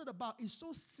tempted about, is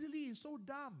so silly and so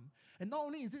dumb. And not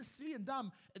only is it silly and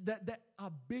dumb, that there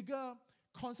are bigger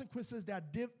consequences, there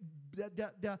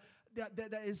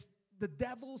is the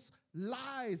devil's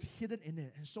lies hidden in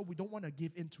it. And so we don't want to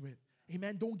give into it.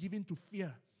 Amen. Don't give in to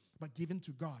fear, but give in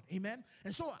to God. Amen.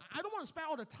 And so I don't want to spend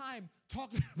all the time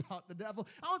talking about the devil.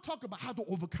 I want to talk about how to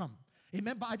overcome.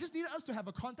 Amen. But I just need us to have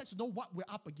a context to know what we're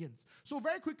up against. So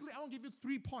very quickly, I want to give you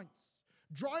 3 points,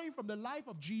 drawing from the life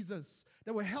of Jesus,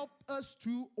 that will help us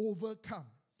to overcome.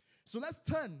 So let's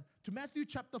turn to Matthew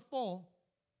chapter 4,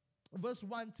 verse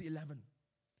 1 to 11.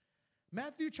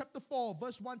 Matthew chapter 4,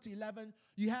 verse 1 to 11,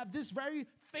 you have this very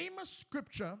famous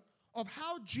scripture of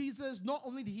how Jesus, not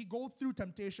only did he go through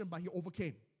temptation, but he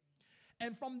overcame.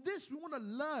 And from this, we want to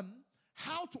learn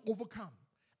how to overcome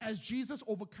as Jesus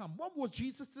overcome. What was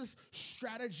Jesus'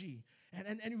 strategy?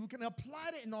 And if we can apply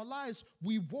it in our lives,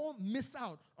 we won't miss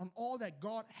out on all that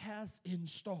God has in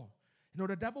store.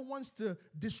 The devil wants to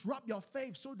disrupt your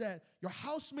faith so that your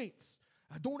housemates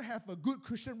don't have a good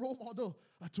Christian role model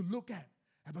to look at.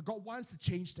 But God wants to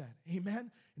change that.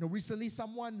 Amen. Recently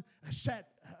someone shared,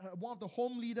 one of the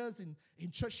home leaders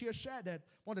in church here shared that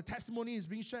one of the testimonies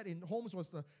being shared in homes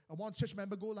was one church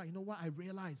member go like, I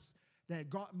realized that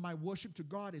my worship to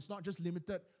God is not just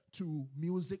limited to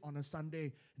music on a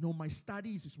Sunday. My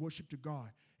studies is worship to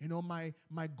God.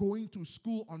 My going to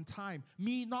school on time,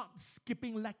 me not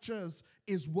skipping lectures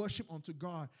is worship unto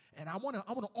God. And I want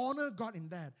to honor God in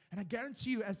that. And I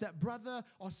guarantee you, as that brother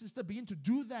or sister begin to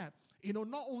do that,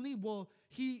 not only will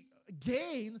he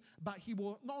gain, but he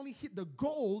will not only hit the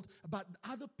gold, but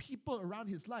other people around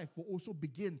his life will also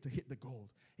begin to hit the gold.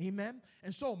 Amen?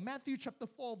 And so, Matthew chapter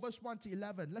 4, verse 1 to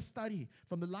 11, let's study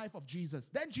from the life of Jesus.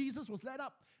 Then Jesus was led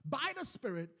up by the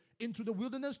Spirit into the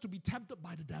wilderness to be tempted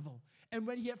by the devil. And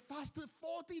when he had fasted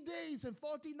 40 days and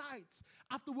 40 nights,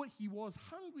 afterward he was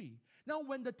hungry. Now,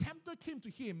 when the tempter came to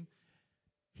him,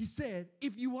 he said,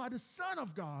 "If you are the Son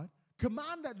of God,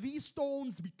 command that these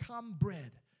stones become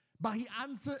bread." But he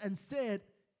answered and said,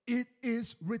 "It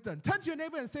is written." Turn to your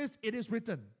neighbor and says, "It is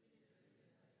written."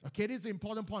 Okay, this is the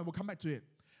important point. We'll come back to it.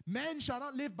 Man shall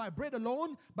not live by bread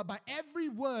alone, but by every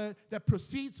word that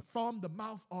proceeds from the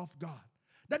mouth of God.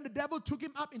 Then the devil took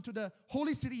him up into the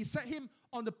holy city, set him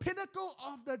on the pinnacle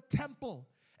of the temple,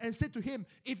 and said to him,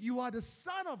 "If you are the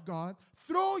Son of God,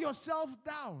 throw yourself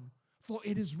down. For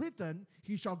it is written,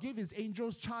 he shall give his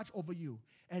angels charge over you,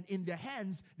 and in their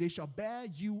hands they shall bear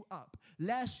you up,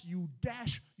 lest you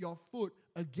dash your foot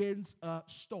against a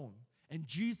stone." And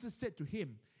Jesus said to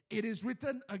him, "It is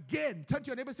written again." Turn to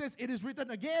your neighbor and says, "It is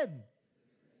written again.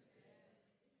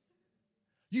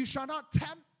 You shall not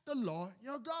tempt the Lord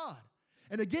your God."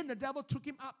 And again the devil took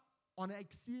him up on an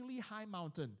exceedingly high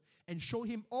mountain and showed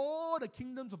him all the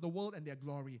kingdoms of the world and their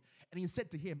glory. And he said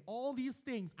to him, "All these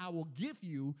things I will give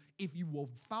you if you will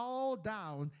fall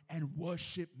down and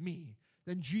worship me."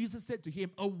 Then Jesus said to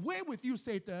him, "Away with you,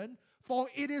 Satan, for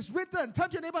it is written." Turn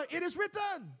to your neighbor, "It is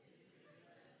written.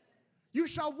 You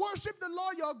shall worship the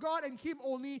Lord your God, and him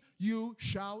only you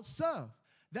shall serve."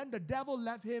 Then the devil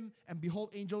left him, and behold,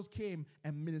 angels came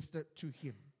and ministered to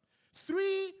him.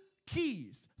 3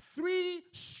 keys, 3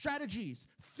 strategies,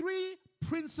 3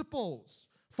 principles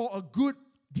for a good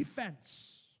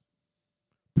defense.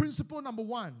 Principle number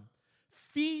 1,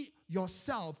 feed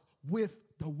yourself with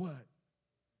the word.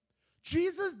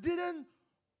 Jesus didn't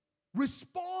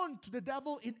respond to the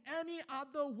devil in any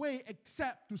other way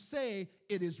except to say,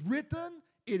 "It is written,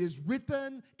 it is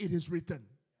written, it is written."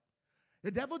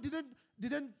 The devil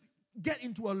didn't get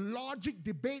into a logic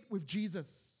debate with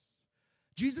Jesus.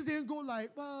 Jesus didn't go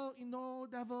like, "Well,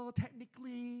 devil,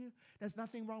 technically, there's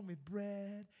nothing wrong with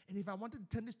bread. And if I wanted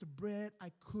to turn this to bread,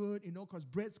 I could, because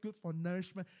bread's good for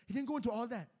nourishment." He didn't go into all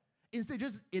that. Instead,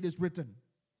 just, "It is written.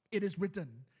 It is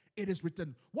written. It is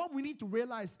written." What we need to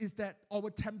realize is that our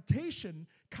temptation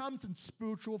comes in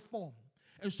spiritual form.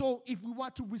 And so if we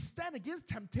want to withstand against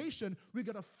temptation, we're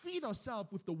going to feed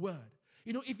ourselves with the word.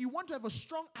 If you want to have a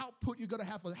strong output, you're going to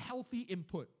have a healthy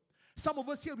input. Some of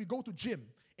us here, we go to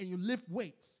gym and you lift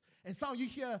weights. And some of you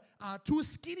here are too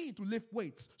skinny to lift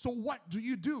weights. So what do?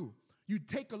 You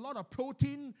take a lot of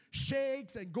protein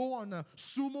shakes and go on a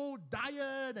sumo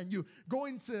diet, and you go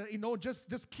into, just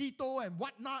keto and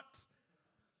whatnot,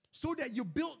 so that you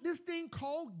build this thing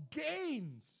called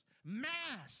gains,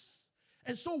 mass.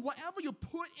 And so whatever you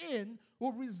put in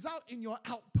will result in your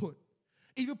output.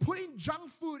 If you put in junk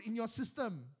food in your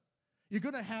system, you're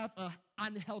going to have an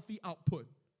unhealthy output.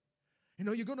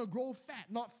 You're going to grow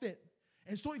fat, not fit.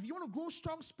 And so if you want to grow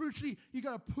strong spiritually, you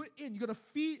got to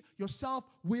feed yourself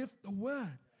with the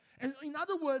word. And in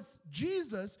other words,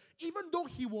 Jesus, even though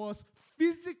he was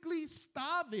physically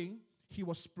starving, he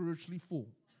was spiritually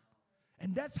full.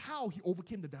 And that's how he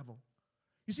overcame the devil.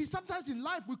 You see, sometimes in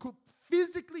life we could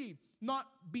physically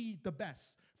not be the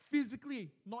best,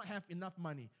 physically not have enough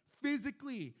money,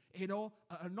 physically,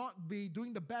 not be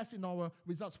doing the best in our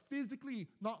results, physically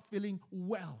not feeling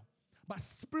well. But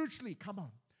spiritually, come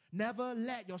on, never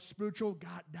let your spiritual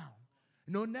guard down.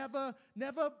 Never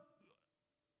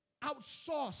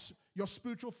outsource your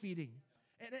spiritual feeding.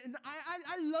 And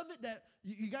I love it that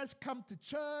you guys come to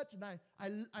church, and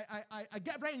I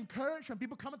get very encouraged when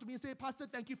people come up to me and say, "Pastor,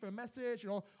 thank you for your message,"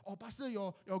 or "Pastor,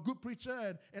 you're a good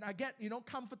preacher," and I get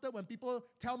comforted when people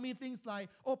tell me things like,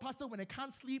 "Oh, Pastor, when I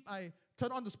can't sleep, I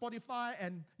turn on the Spotify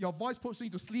and your voice puts me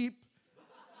to sleep."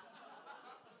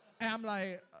 And I'm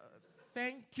like,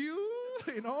 "Thank you."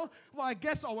 Well, I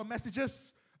guess our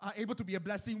messages are able to be a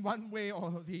blessing one way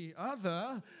or the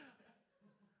other.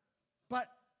 But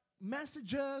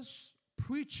messages,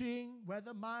 preaching,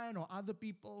 whether mine or other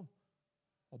people,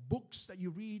 or books that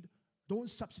you read, don't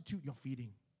substitute your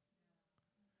feeding.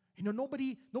 You know,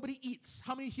 nobody eats.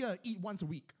 How many here eat once a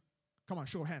week? Come on,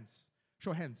 show of hands. Show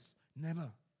of hands.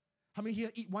 Never. How many here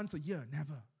eat once a year?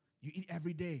 Never. You eat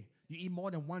every day. You eat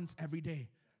more than once every day.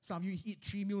 Some of you eat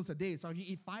 3 meals a day. Some of you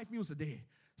eat 5 meals a day.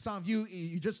 Some of you,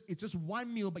 it's just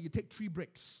one meal, but you take 3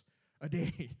 bricks a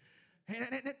day.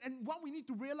 And what we need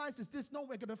to realize is this: no,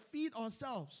 we're going to feed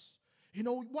ourselves. You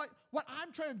know, what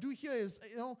I'm trying to do here is,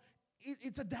 you know,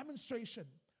 it's a demonstration.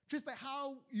 Just like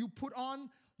how you put on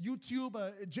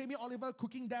YouTube Jamie Oliver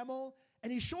cooking demo,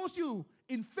 and he shows you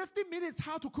in 50 minutes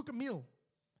how to cook a meal.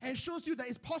 And it shows you that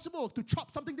it's possible to chop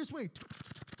something this way.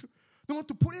 No,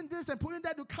 to put in this and put in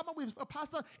that to come up with a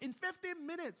pasta in 15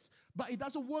 minutes. But it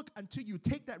doesn't work until you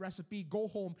take that recipe, go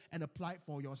home, and apply it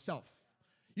for yourself.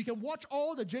 You can watch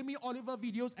all the Jamie Oliver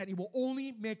videos, and it will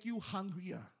only make you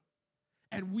hungrier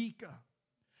and weaker.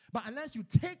 But unless you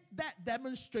take that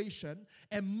demonstration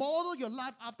and model your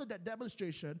life after that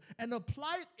demonstration and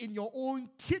apply it in your own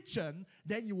kitchen,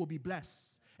 then you will be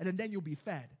blessed. And then you'll be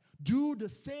fed. Do the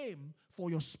same for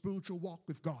your spiritual walk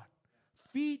with God.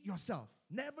 Feed yourself.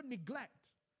 Never neglect.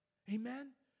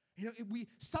 Amen? You know,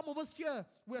 some of us here,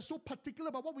 we are so particular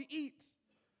about what we eat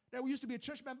that we used to be a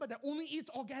church member that only eats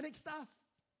organic stuff.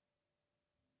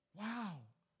 Wow.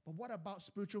 But what about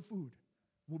spiritual food?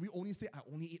 Will we only say, I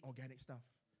only eat organic stuff?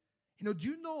 You know, do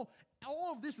you know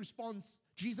all of this response?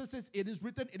 Jesus says, it is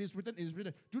written, it is written, it is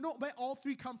written. Do you know where all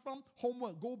 3 come from?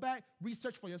 Homework. Go back,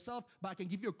 research for yourself, but I can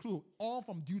give you a clue. All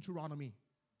from Deuteronomy.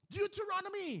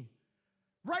 Deuteronomy!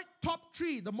 Right? Top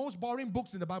 3, the most boring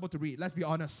books in the Bible to read. Let's be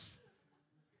honest.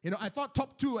 You know, I thought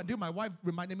top 2 until my wife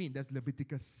reminded me, there's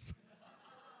Leviticus.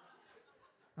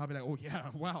 I'll be like, oh yeah,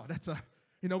 wow, that's a,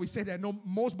 you know, we say that no,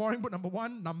 most boring book number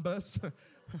 1, Numbers.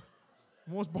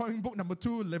 Most boring book number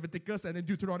 2, Leviticus, and then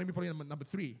Deuteronomy probably number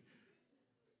 3.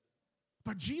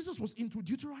 But Jesus was into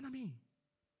Deuteronomy.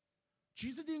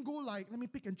 Jesus didn't go like, let me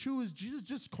pick and choose. Jesus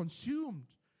just consumed.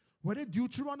 Whether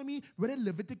Deuteronomy, whether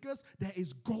Leviticus, there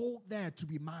is gold there to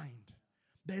be mined.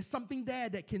 There is something there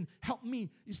that can help me.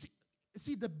 You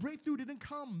see, the breakthrough didn't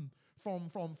come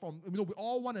from you know, we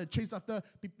all want to chase after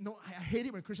people. You know, I hate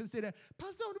it when Christians say that,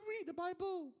 Pastor, I want to read the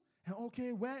Bible. And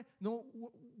okay, where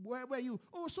are you?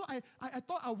 Oh, so I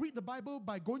thought I'll read the Bible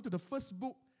by going to the first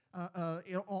book.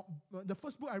 The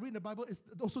first book I read in the Bible is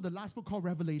also the last book called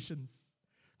Revelations.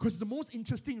 Because it's the most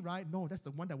interesting, right? No, that's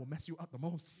the one that will mess you up the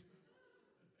most.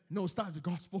 No, start with the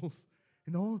Gospels.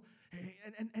 You know?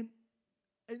 And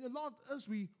a lot of us,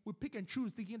 we pick and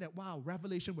choose thinking that, wow,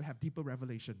 Revelation will have deeper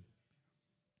revelation.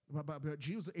 But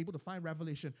Jesus was able to find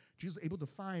revelation. Jesus was able to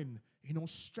find, you know,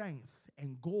 strength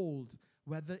and gold,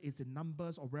 whether it's in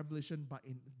Numbers or Revelation, but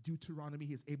in Deuteronomy,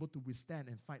 he's able to withstand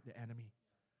and fight the enemy.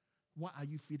 What are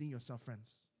you feeding yourself,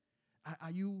 friends?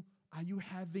 Are you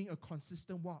having a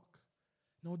consistent walk?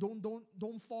 No,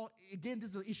 don't fall. Again,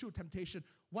 this is an issue of temptation.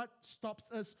 What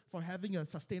stops us from having a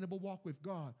sustainable walk with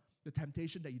God? The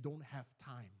temptation that you don't have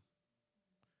time.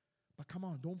 But come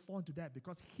on, don't fall into that,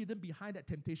 because hidden behind that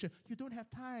temptation, you don't have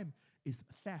time, is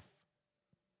theft,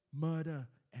 murder,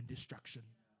 and destruction.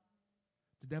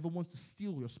 The devil wants to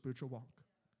steal your spiritual walk.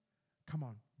 Come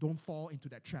on, don't fall into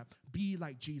that trap. Be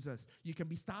like Jesus. You can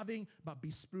be starving, but be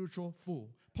spiritual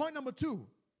full. Point number 2.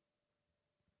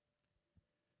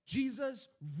 Jesus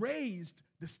raised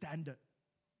the standard.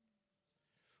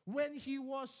 When he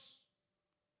was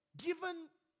given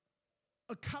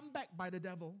a comeback by the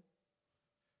devil,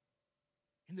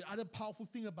 and the other powerful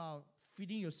thing about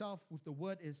feeding yourself with the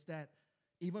word is that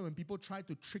even when people try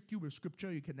to trick you with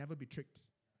scripture, you can never be tricked.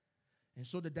 And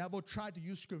so the devil tried to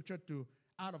use scripture to,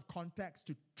 out of context,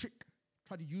 to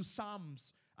try to use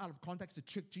Psalms out of context to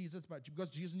trick Jesus, but because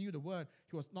Jesus knew the word,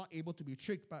 he was not able to be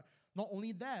tricked. But not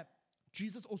only that,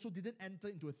 Jesus also didn't enter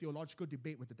into a theological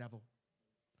debate with the devil.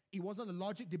 It wasn't a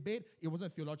logic debate. It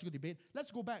wasn't a theological debate.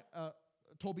 Let's go back,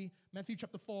 Toby, Matthew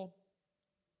chapter 4,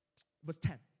 verse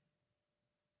 10.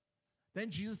 Then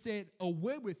Jesus said,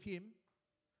 away with him,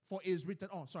 for it is written,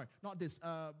 oh, sorry, not this,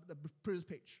 the previous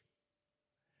page.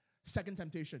 Second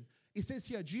temptation. It says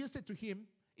here, Jesus said to him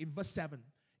in verse 7,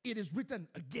 it is written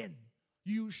again,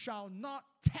 you shall not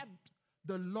tempt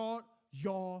the Lord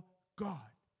your God.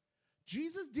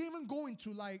 Jesus didn't even go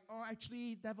into like, oh,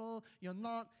 actually, devil, you're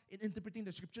not interpreting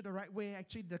the scripture the right way.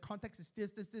 Actually, the context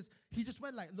is this. He just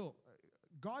went like, look,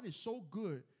 God is so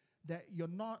good that you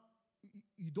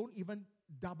don't even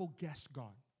double guess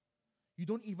God. You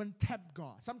don't even tempt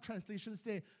God. Some translations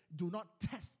say, do not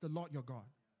test the Lord your God.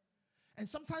 And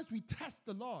sometimes we test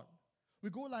the Lord. We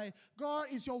go like, God,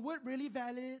 is your word really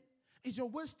valid? Is your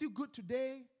word still good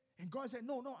today? And God said,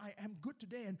 no, I am good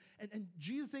today. And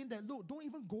Jesus saying that, look, don't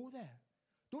even go there.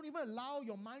 Don't even allow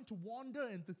your mind to wander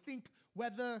and to think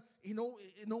whether,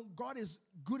 God is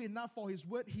good enough for His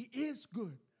word. He is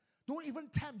good. Don't even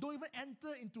tempt. Don't even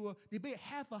enter into a debate.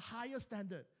 Have a higher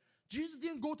standard. Jesus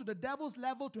didn't go to the devil's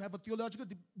level to have a theological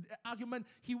argument.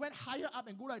 He went higher up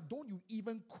and go like, don't you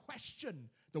even question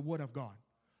the word of God.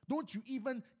 Don't you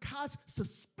even cast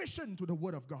suspicion to the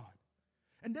word of God.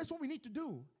 And that's what we need to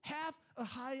do. Have a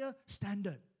higher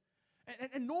standard.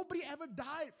 And nobody ever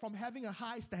died from having a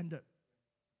high standard.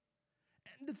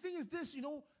 And the thing is this,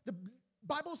 the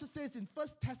Bible also says in 1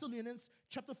 Thessalonians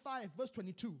chapter 5, verse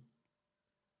 22,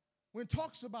 when it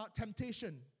talks about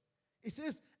temptation, it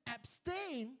says,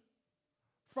 abstain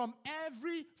from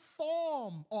every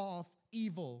form of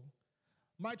evil.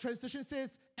 My translation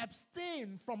says,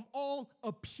 abstain from all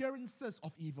appearances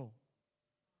of evil.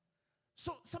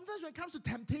 So sometimes when it comes to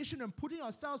temptation and putting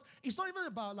ourselves, it's not even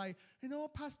about like,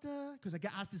 Pastor, because I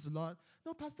get asked this a lot.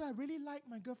 No, Pastor, I really like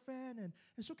my girlfriend. And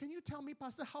so can you tell me,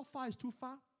 Pastor, how far is too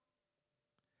far?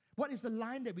 What is the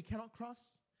line that we cannot cross?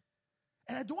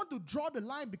 And I don't want to draw the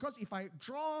line because if I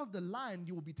draw the line,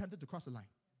 you will be tempted to cross the line.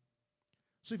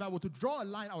 So if I were to draw a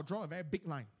line, I'll draw a very big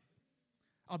line.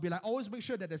 I'll be like, always make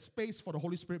sure that there's space for the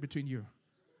Holy Spirit between you.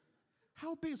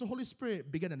 How big is the Holy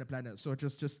Spirit? Bigger than the planet. So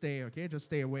just stay, okay? Just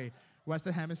stay away.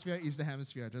 Western hemisphere, eastern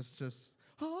hemisphere. Just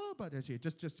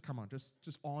come on.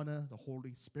 Just honor the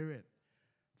Holy Spirit.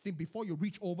 Think before you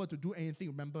reach over to do anything,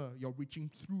 remember you're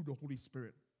reaching through the Holy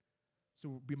Spirit.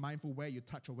 So be mindful where you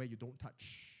touch or where you don't touch.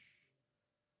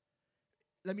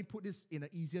 Let me put this in an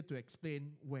easier to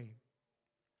explain way.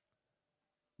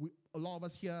 A lot of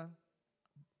us here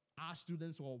are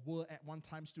students or were at one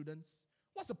time students.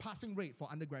 What's the passing rate for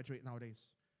undergraduate nowadays?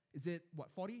 Is it,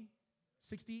 40?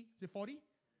 60? Is it 40?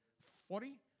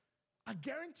 40? I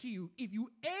guarantee you, if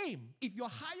your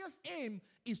highest aim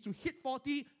is to hit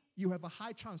 40, you have a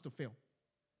high chance to fail.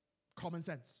 Common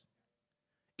sense.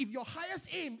 If your highest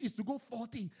aim is to go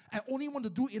 40, I only want to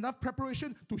do enough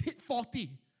preparation to hit 40.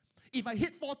 If I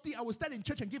hit 40, I will stand in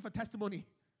church and give a testimony.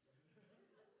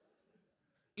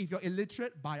 If you're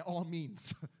illiterate, by all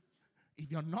means.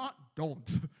 If you're not, don't.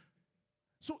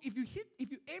 So if you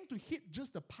aim to hit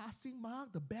just the passing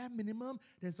mark, the bare minimum,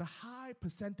 there's a high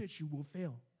percentage you will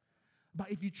fail. But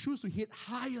if you choose to hit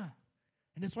higher,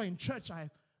 and that's why in church I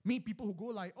meet people who go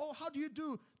like, oh, how do you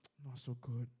do? Not so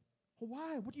good. Oh,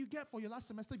 why? What do you get for your last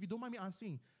semester if you don't mind me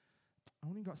asking? I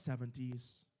only got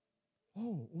 70s.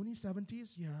 Oh, only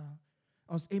 70s? Yeah.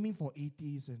 I was aiming for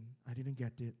 80s and I didn't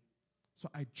get it. So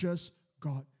I just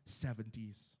got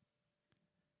 70s.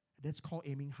 That's called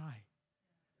aiming high.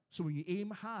 So when you aim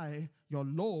high, your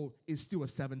low is still a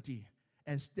 70.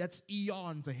 And that's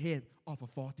eons ahead of a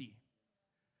 40.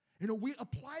 We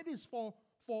apply this for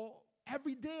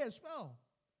every day as well.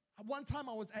 At one time,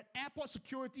 I was at airport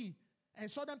security and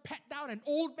saw them pat down an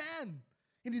old man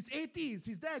in his 80s.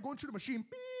 He's there going through the machine.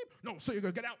 Beep. No, so you're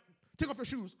going to get out. Take off your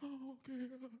shoes. Oh,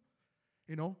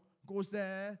 okay. Goes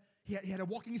there. He had a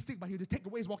walking stick, but he had to take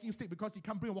away his walking stick because he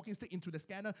can't bring a walking stick into the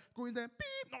scanner. Go in there.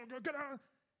 Beep. No, get out.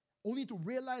 Only to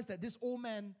realize that this old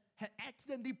man had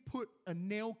accidentally put a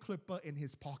nail clipper in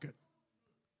his pocket.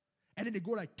 And then they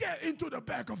go like, get into the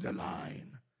back of the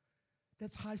line.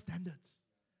 That's high standards.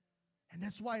 And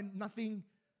that's why nothing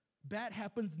bad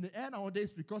happens in the air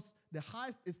nowadays, because the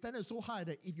standard is so high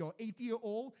that if you're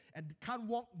 80-year-old and can't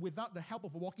walk without the help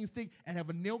of a walking stick and have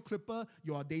a nail clipper,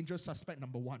 you're a dangerous suspect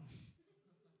number one.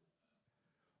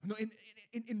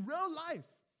 In real life,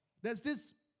 there's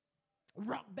this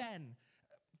rock band,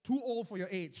 too old for your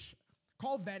age,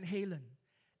 called Van Halen.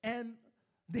 And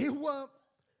they were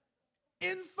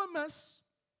infamous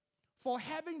for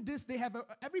having this. They have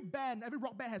every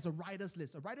rock band has a writer's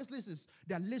list. A writer's list is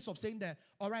their list of saying that,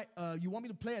 all right, you want me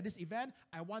to play at this event?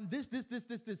 I want this.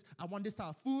 I want this type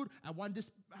of food. I want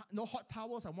this, no hot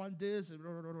towels. I want this.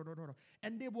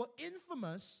 And they were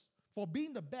infamous for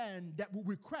being the band that would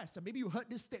request, and maybe you heard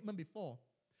this statement before,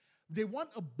 they want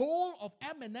a bowl of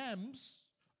M&Ms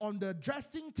on the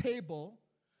dressing table,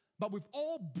 but with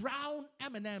all brown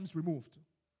M&Ms removed.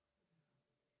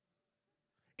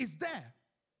 It's there,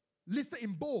 listed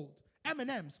in bold,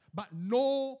 M&Ms, but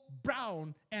no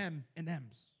brown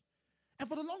M&Ms. And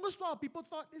for the longest while, people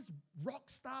thought these rock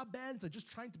star bands are just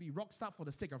trying to be rock star for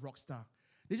the sake of rock star.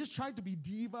 They're just trying to be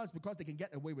divas because they can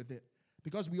get away with it.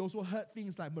 Because we also heard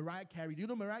things like Mariah Carey. Do you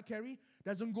know Mariah Carey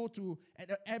doesn't go to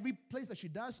every place that she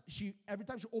does, every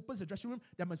time she opens the dressing room,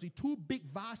 there must be 2 big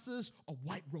vases of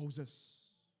white roses.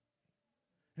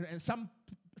 And some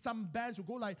bands will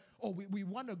go like, oh, we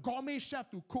want a gourmet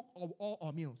chef to cook all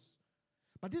our meals.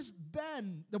 But this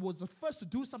band that was the first to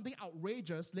do something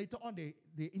outrageous, later on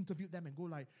they interviewed them and go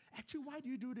like, actually, why do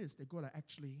you do this? They go like,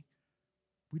 actually,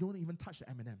 we don't even touch the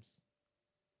M&Ms.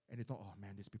 And they thought, oh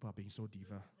man, these people are being so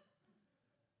diva.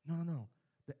 No.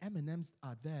 The M&Ms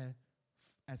are there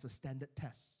as a standard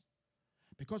test.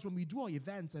 Because when we do our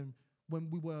events, and when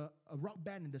we were a rock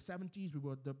band in the 70s, we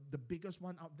were the biggest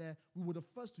one out there. We were the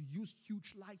first to use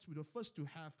huge lights. We were the first to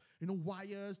have,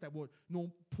 wires that would,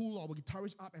 pull our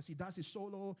guitarist up as he does his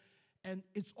solo. And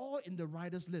it's all in the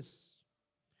riders list.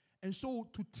 And so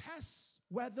to test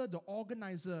whether the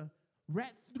organizer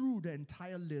read through the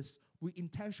entire list, we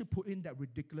intentionally put in that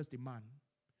ridiculous demand.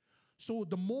 So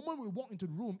the moment we walk into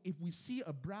the room, if we see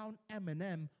a brown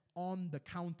M&M on the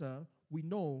counter, we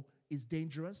know it's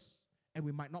dangerous and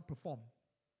we might not perform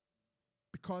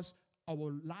because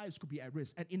our lives could be at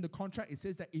risk. And in the contract, it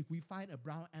says that if we find a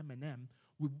brown M&M,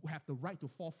 we have the right to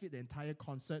forfeit the entire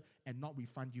concert and not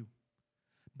refund you.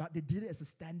 But they did it as a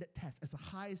standard test, as a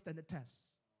high standard test.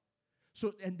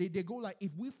 So, and they go like,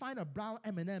 if we find a brown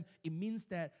M&M, it means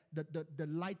that the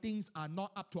lightings are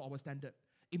not up to our standard.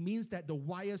 It means that the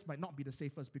wires might not be the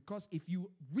safest, because if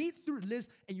you read through the list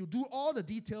and you do all the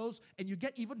details and you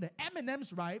get even the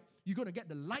M&Ms right, you're going to get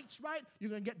the lights right, you're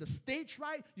going to get the stage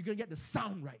right, you're going to get the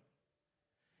sound right.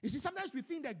 You see, sometimes we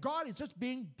think that God is just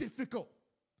being difficult.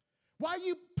 Why are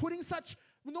you putting such,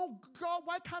 God,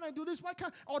 why can't I do this? Why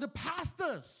can't, or the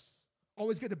pastors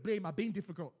always get the blame are being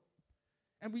difficult.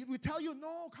 And we tell you,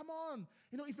 no, come on.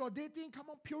 If you're dating, come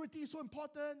on, purity is so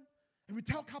important. And we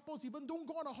tell couples even, don't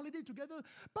go on a holiday together.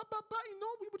 But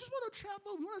we just want to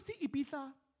travel. We want to see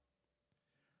Ibiza.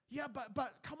 Yeah,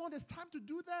 but come on, there's time to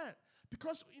do that.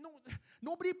 Because,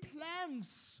 nobody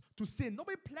plans to sin.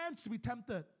 Nobody plans to be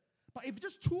tempted. But if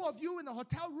just two of you in a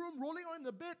hotel room rolling on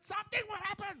the bed, something will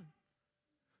happen.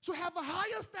 So have a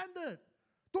higher standard.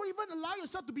 Don't even allow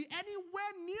yourself to be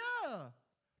anywhere near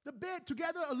the bed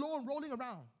together alone rolling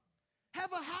around.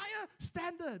 Have a higher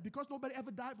standard, because nobody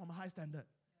ever died from a high standard.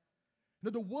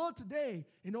 The world today,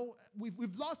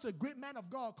 we've lost a great man of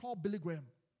God called Billy Graham.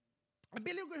 And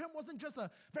Billy Graham wasn't just a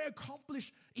very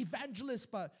accomplished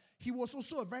evangelist, but he was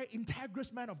also a very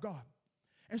integrous man of God.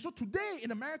 And so today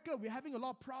in America, we're having a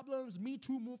lot of problems, Me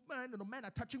Too movement, men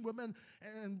are touching women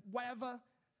and whatever.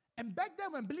 And back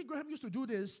then when Billy Graham used to do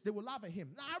this, they would laugh at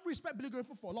him. Now, I respect Billy Graham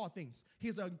for a lot of things.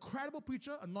 He's an incredible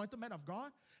preacher, anointed man of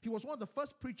God. He was one of the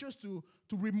first preachers to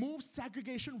remove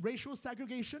segregation, racial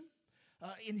segregation,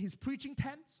 in his preaching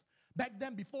tents. Back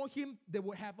then, before him, they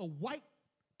would have a white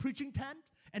preaching tent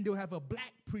and they would have a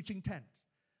black preaching tent.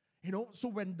 So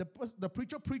when the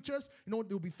preacher preaches,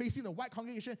 they'll be facing the white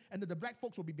congregation and the black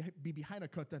folks will be behind a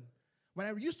curtain. When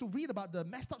I used to read about the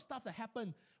messed up stuff that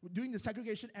happened during the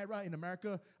segregation era in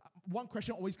America, one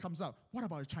question always comes up: what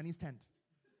about a Chinese tent?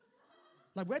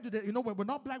 Like, where do they, we're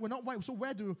not black, we're not white, so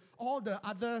where do all the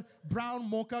other brown,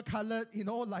 mocha colored,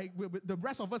 the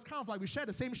rest of us kind of like we share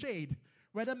the same shade,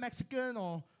 whether Mexican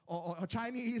or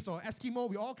Chinese or Eskimo,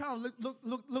 we all kind of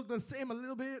look the same a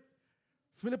little bit.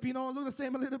 Filipino look the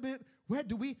same a little bit. Where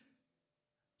do we?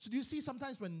 So do you see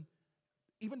sometimes when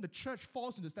even the church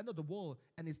falls into the standard of the world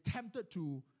and is tempted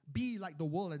to be like the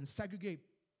world and segregate,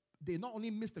 they not only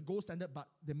miss the gold standard, but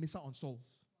they miss out on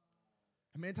souls.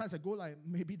 And many times I go like,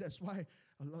 maybe that's why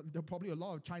there are probably a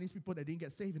lot of Chinese people that didn't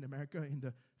get saved in America in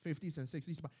the 50s and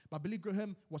 60s. But Billy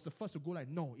Graham was the first to go like,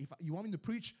 no, if you want me to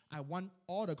preach, I want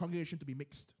all the congregation to be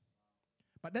mixed.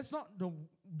 But that's not the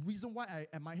reason why I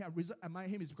admire him. The reason I admire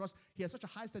him is because he has such a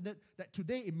high standard that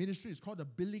today in ministry is called the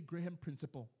Billy Graham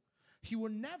principle. He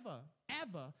will never,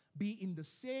 ever be in the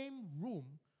same room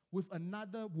with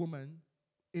another woman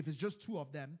if it's just two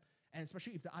of them, and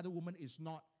especially if the other woman is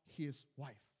not his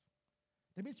wife.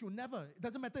 That means he will never, it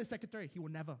doesn't matter his secretary, he will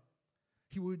never.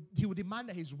 He will demand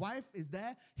that his wife is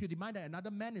there, he'll demand that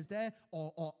another man is there,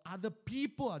 or other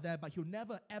people are there, but he'll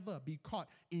never ever be caught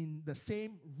in the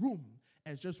same room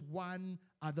as just one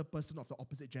other person of the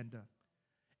opposite gender.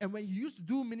 And when he used to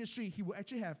do ministry, he would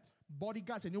actually have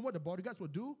bodyguards, and you know what the bodyguards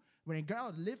would do? When they got out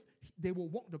of the lift, they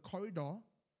would walk the corridor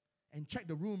and check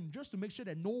the room just to make sure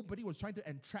that nobody was trying to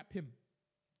entrap him.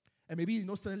 And maybe,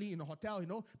 suddenly in a hotel,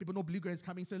 people know Billy Graham is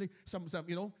coming, suddenly some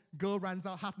girl runs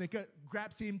out half naked,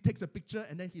 grabs him, takes a picture,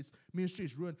 and then his ministry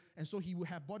is ruined. And so he would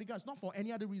have bodyguards, not for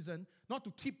any other reason, not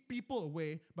to keep people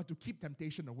away, but to keep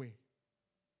temptation away.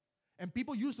 And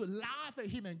people used to laugh at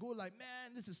him and go like,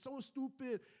 man, this is so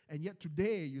stupid. And yet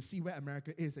today, you see where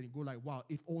America is, and you go like, wow,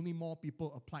 if only more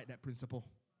people applied that principle.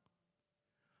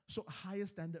 So a higher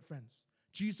standard, friends.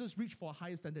 Jesus reached for a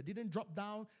higher standard. Didn't drop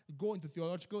down, go into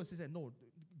theological. He said, no,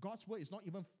 God's word is not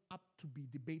even up to be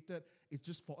debated. It's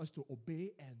just for us to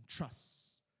obey and trust,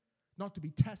 not to be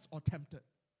tested or tempted.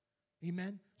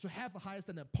 Amen? So have a higher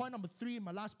standard. Point number 3,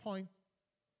 my last point.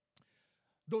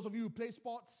 Those of you who play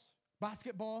sports,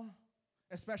 basketball,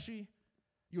 Especially,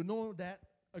 you know that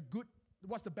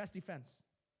what's the best defense?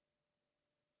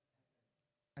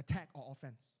 Attack or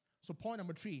offense. So point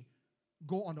number 3,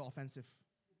 go on the offensive.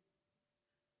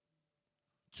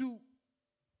 To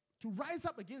rise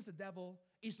up against the devil,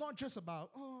 it's not just about,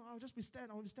 I'll just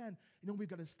withstand. We've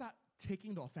got to start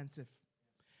taking the offensive.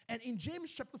 And in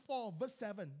James chapter 4, verse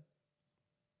 7,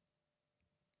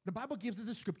 the Bible gives us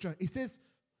a scripture. It says,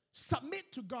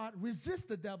 submit to God, resist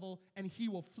the devil, and he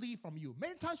will flee from you.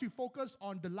 Many times we focus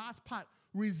on the last part,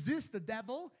 resist the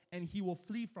devil, and he will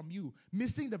flee from you,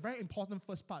 missing the very important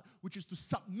first part, which is to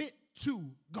submit to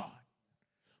God.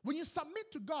 When you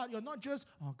submit to God, you're not just,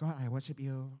 oh God, I worship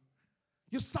you.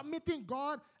 You're submitting,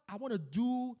 God, I want to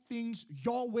do things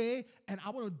your way, and I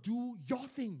want to do your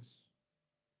things.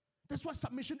 That's what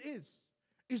submission is.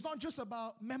 It's not just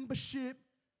about membership.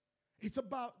 It's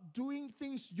about doing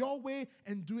things your way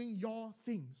and doing your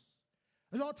things.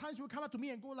 A lot of times people come up to me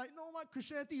and go like, no, what,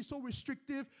 Christianity is so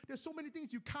restrictive. There's so many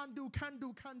things you can't do.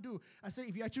 I say,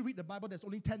 if you actually read the Bible, there's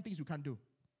only 10 things you can't do.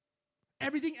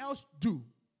 Everything else, do.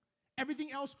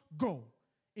 Everything else, go.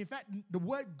 In fact, the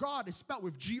word God is spelled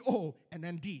with G-O and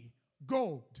then D.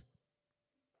 Gold.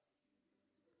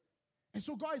 And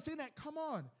so God is saying that, come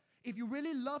on. If you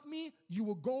really love me, you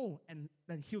will go and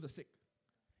heal the sick.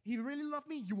 If you really love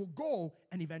me, you will go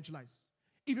and evangelize.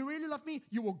 If you really love me,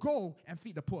 you will go and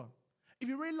feed the poor. If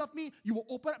you really love me, you will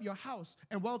open up your house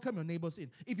and welcome your neighbors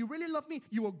in. If you really love me,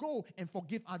 you will go and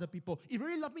forgive other people. If you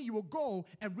really love me, you will go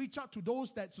and reach out to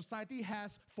those that society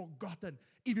has forgotten.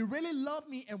 If you really love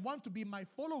me and want to be my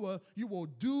follower, you will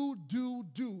do.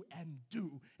 And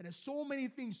there's so many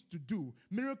things to do.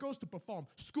 Miracles to perform,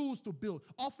 schools to build,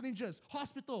 orphanages,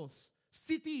 hospitals,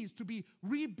 cities to be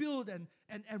rebuilt and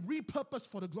repurposed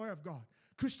for the glory of God.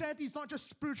 Christianity is not just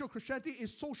spiritual. Christianity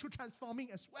is social transforming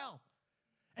as well.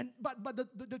 But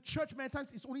the church many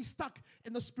times is only stuck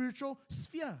in the spiritual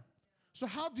sphere. So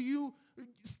how do you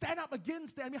stand up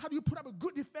against that? I mean, how do you put up a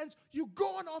good defense? You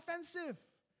go on offensive.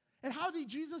 And how did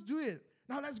Jesus do it?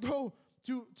 Now let's go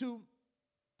to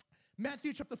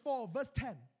Matthew chapter 4, verse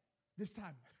 10. This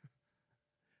time.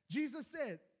 Jesus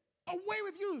said, away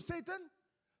with you, Satan.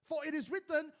 For it is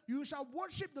written, you shall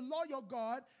worship the Lord your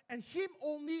God, and him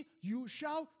only you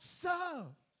shall serve.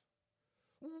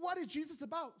 What is Jesus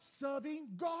about? Serving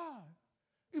God.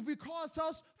 If we call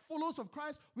ourselves followers of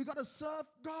Christ, we got to serve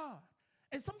God.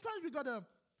 And sometimes we got to,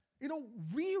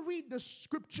 reread the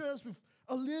scriptures with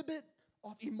a little bit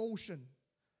of emotion.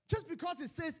 Just because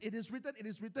it says it is written,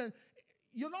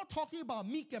 you're not talking about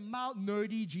meek and mild,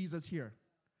 nerdy Jesus here.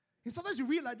 And sometimes you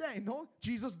read like that,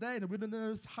 Jesus there in the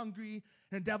wilderness, hungry,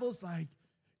 and the devil's like,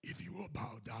 if you will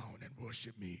bow down and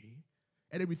worship me.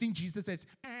 And then we think Jesus says,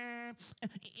 it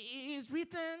is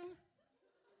written.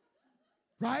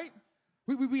 Right?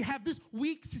 We have this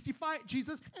weak, sissified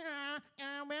Jesus.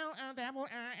 Devil,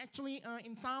 actually,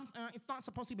 in Psalms, it's not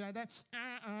supposed to be like that.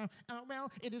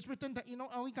 It is written that,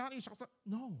 only God is also.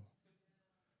 No.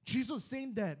 Jesus is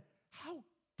saying that, how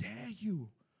dare you?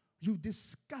 You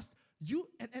disgust.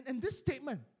 And this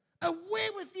statement, away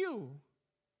with you,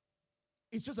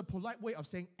 it's just a polite way of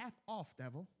saying, F off,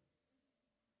 devil.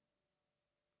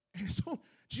 And so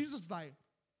Jesus is like,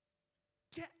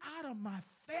 get out of my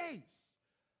face.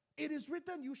 It is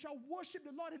written, you shall worship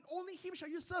the Lord, and only him shall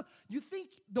you serve. You think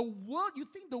the world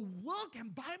can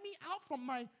buy me out from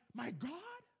my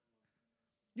God?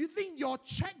 You think your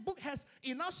checkbook has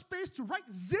enough space to write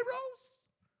zeros?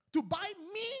 To buy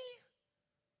me?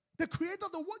 The creator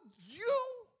of the world? You?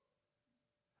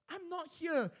 I'm not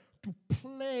here to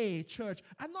play church.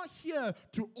 I'm not here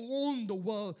to own the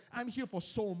world. I'm here for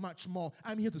so much more.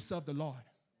 I'm here to serve the Lord.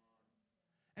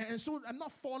 And so I'm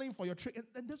not falling for your trick.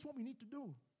 And that's what we need to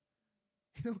do.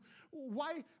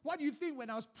 Why do you think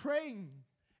when I was praying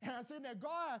and I said that,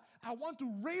 God, I want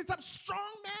to raise up strong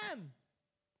men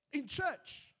in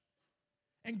church.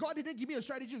 And God didn't give me a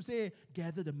strategy to say,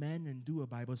 gather the men and do a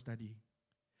Bible study.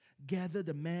 Gather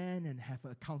the men and have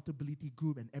an accountability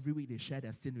group, and every week they share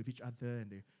their sin with each other,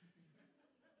 and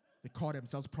they call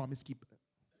themselves promise keeper.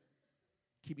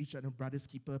 Keep each other brother's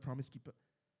keeper, promise keeper.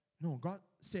 No, God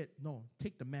said, no,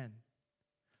 take the men.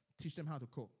 Teach them how to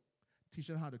cook. Teach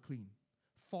them how to clean.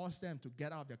 Force them to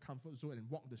get out of their comfort zone and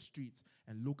walk the streets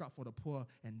and look out for the poor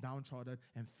and downtrodden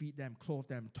and feed them, clothe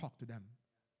them, talk to them.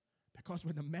 Because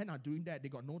when the men are doing that, they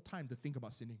got no time to think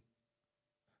about sinning.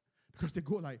 Because they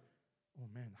go like, oh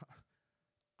man,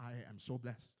 I am so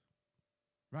blessed.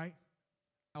 Right?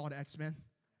 All the X-Men.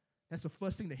 That's the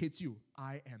first thing that hits you.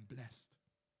 I am blessed.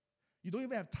 You don't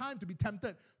even have time to be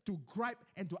tempted to gripe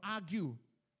and to argue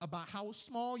about how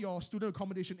small your student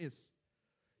accommodation is.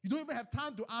 You don't even have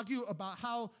time to argue about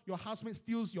how your housemate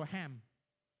steals your ham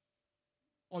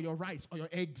or your rice or your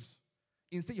eggs.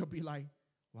 Instead, you'll be like,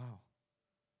 wow,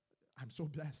 I'm so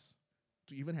blessed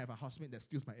to even have a housemate that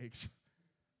steals my eggs.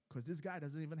 Because this guy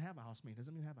doesn't even have a housemate,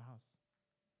 doesn't even have a house.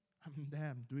 I'm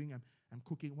there, I'm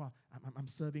cooking, wow, I'm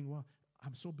serving, wow.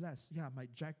 I'm so blessed. Yeah, my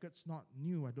jacket's not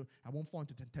new. I won't fall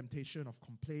into temptation of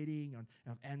complaining and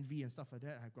of envy and stuff like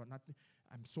that. I've got nothing.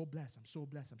 I'm so blessed. I'm so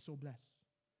blessed. I'm so blessed.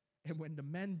 And when the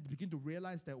men begin to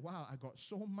realize that, wow, I got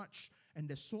so much and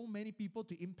there's so many people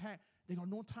to impact, they got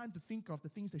no time to think of the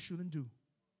things they shouldn't do.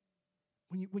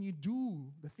 When you do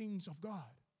the things of God,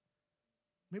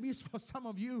 maybe it's for some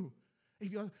of you.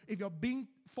 If you're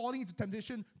falling into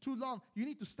temptation too long, you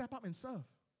need to step up and serve.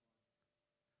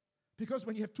 Because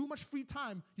when you have too much free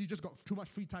time, you just got too much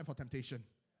free time for temptation.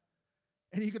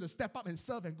 And you're going to step up and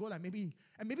serve and go like maybe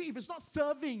if it's not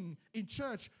serving in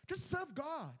church, just serve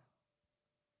God.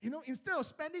 Instead of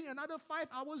spending another 5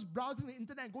 hours browsing the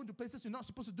internet and going to places you're not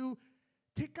supposed to do,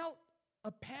 take out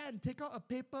a pen, take out a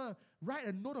paper, write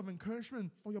a note of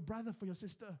encouragement for your brother, for your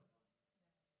sister.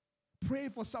 Pray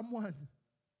for someone.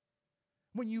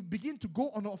 When you begin to go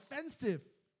on the offensive,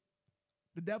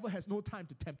 the devil has no time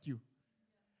to tempt you.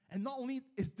 And not only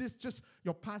is this just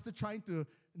your pastor trying to,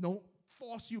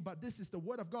 force you, but this is the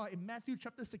word of God in Matthew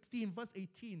chapter 16, verse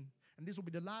 18. And this will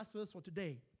be the last verse for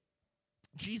today.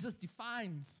 Jesus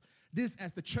defines this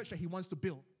as the church that he wants to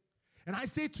build. And I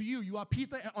say to you, you are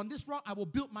Peter, and on this rock I will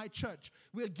build my church.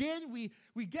 We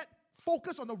get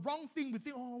focused on the wrong thing. We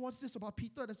think, oh, what's this about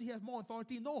Peter? Does he have more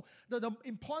authority? No, the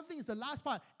important thing is the last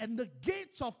part. And the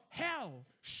gates of hell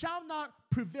shall not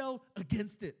prevail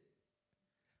against it.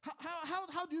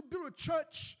 How do you build a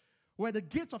church where the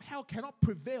gates of hell cannot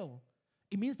prevail?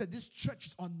 It means that this church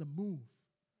is on the move.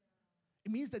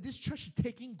 It means that this church is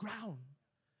taking ground.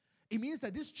 It means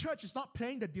that this church is not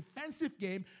playing the defensive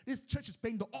game. This church is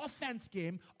playing the offense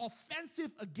game,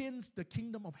 offensive against the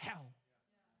kingdom of hell.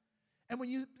 And when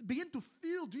you begin to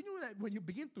feel, do you know that when you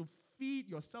begin to feed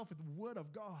yourself with the word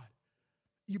of God,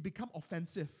 you become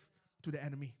offensive to the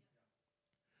enemy?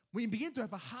 When you begin to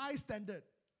have a high standard,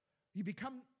 you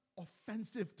become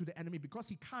offensive to the enemy because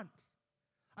he can't.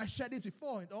 I shared this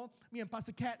before, me and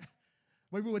Pastor Kat,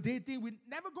 when we were dating, we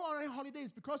never go on any holidays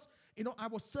because, I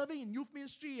was serving in youth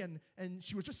ministry and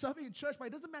she was just serving in church, but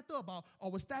it doesn't matter about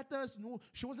our status.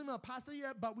 She wasn't even a pastor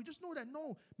yet, but we just know that,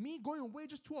 me going away,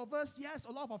 just two of us, yes,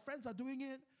 a lot of our friends are doing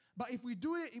it, but if we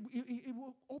do it, it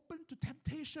will open to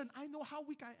temptation. I know how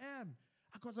weak I am.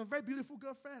 I got a very beautiful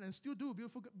girlfriend and still do,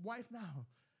 beautiful wife now.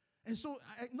 And so,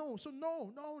 no.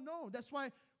 That's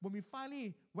why when we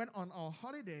finally went on our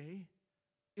holiday,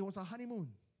 it was our honeymoon.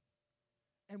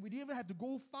 And we didn't even have to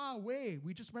go far away.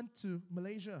 We just went to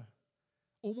Malaysia.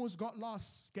 Almost got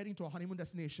lost getting to our honeymoon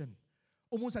destination.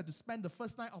 Almost had to spend the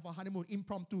first night of our honeymoon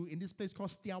impromptu in this place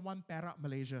called Setiawan, Perak,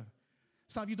 Malaysia.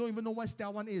 Some of you don't even know what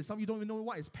Setiawan is. Some of you don't even know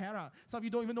what is Perak. Some of you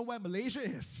don't even know where Malaysia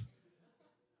is.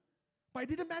 But it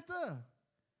didn't matter.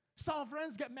 Some of our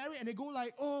friends get married and they go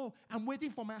like, oh, I'm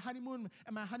waiting for my honeymoon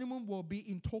and my honeymoon will be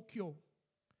in Tokyo.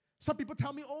 Some people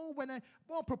tell me, when I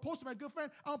propose to my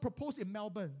girlfriend, I'll propose in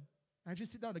Melbourne. I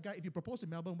just sit down with the guy, if you propose in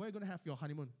Melbourne, where are you going to have your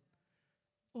honeymoon?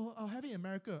 Oh, I'll have it in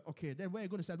America. Okay, then where are you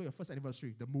going to celebrate your first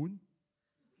anniversary? The moon?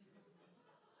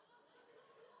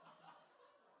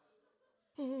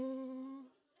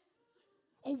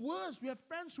 Or worse, we have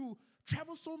friends who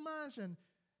travel so much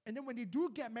and then when they do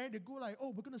get married, they go like, oh,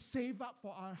 we're going to save up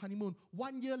for our honeymoon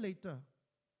 1 year later.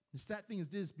 The sad thing is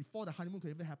this, before the honeymoon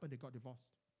could even happen, they got divorced.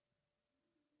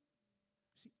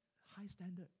 See, high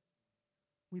standard.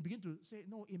 We begin to say,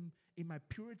 no, in my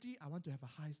purity, I want to have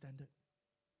a high standard.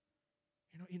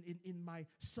 In my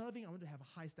serving, I want to have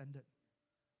a high standard.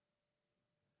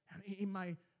 In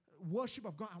my worship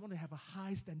of God, I want to have a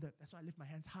high standard. That's why I lift my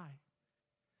hands high.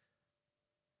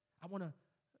 I want to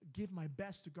give my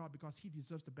best to God because he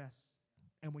deserves the best.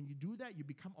 And when you do that, you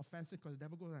become offensive because the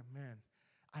devil goes like, man,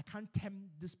 I can't tempt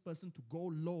this person to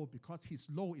go low because his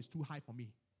low is too high for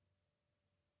me.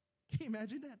 Can you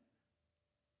imagine that?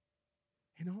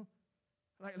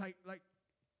 Like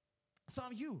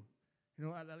some of you,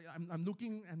 I'm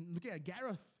looking at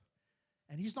Gareth,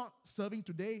 and he's not serving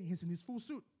today. He's in his full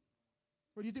suit.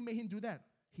 What do you think made him do that?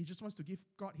 He just wants to give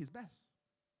God his best.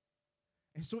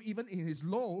 And so even in his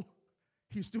low,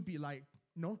 he'll still be like,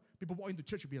 people walk into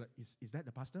church will be like, is that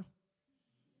the pastor?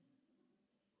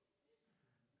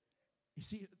 You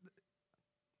see,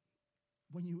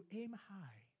 when you aim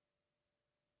high,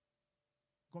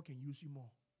 God can use you more.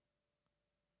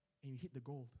 And you hit the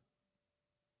gold.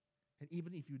 And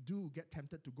even if you do get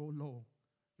tempted to go low,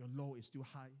 your low is too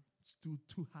high. It's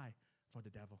too high for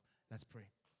the devil. Let's pray.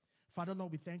 Father,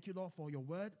 Lord, we thank you, Lord, for your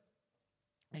word.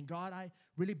 And God, I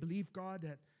really believe, God,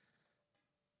 that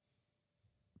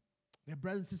There are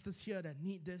brothers and sisters here that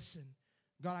need this. And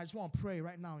God, I just want to pray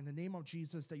right now in the name of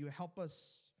Jesus that you help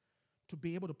us to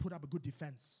be able to put up a good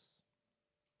defense.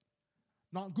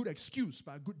 Not a good excuse,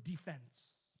 but a good defense.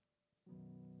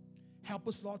 Help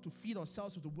us, Lord, to feed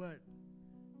ourselves with the word.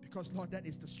 Because, Lord, that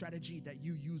is the strategy that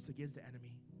you use against the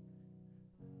enemy.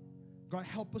 God,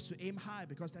 help us to aim high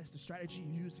because that's the strategy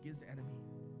you use against the enemy.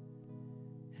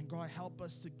 And God, help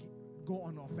us to go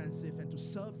on offensive and to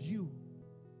serve you.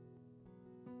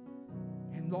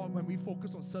 And Lord, when we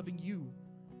focus on serving you,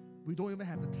 we don't even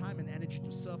have the time and energy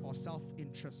to serve our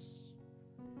self-interests.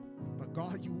 But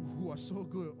God, you who are so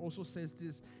good also says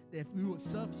this, that if we will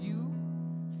serve you,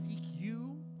 seek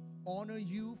you, honor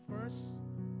you first,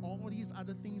 all these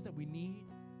other things that we need,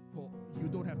 well, you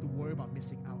don't have to worry about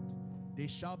missing out. They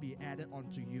shall be added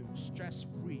unto you,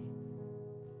 stress-free.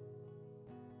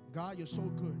 God, you're so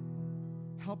good.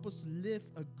 Help us live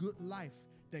a good life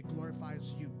that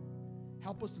glorifies you.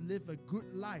 Help us to live a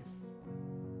good life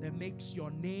that makes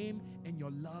your name and your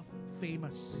love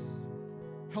famous.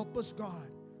 Help us, God,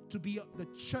 to be the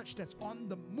church that's on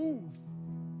the move,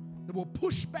 that will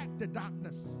push back the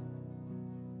darkness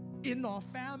in our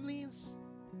families,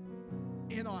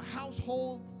 in our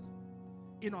households,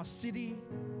 in our city,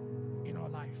 in our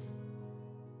life.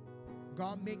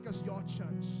 God, make us your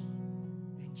church.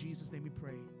 In Jesus' name we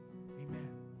pray. Amen.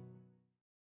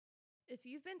 If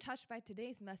you've been touched by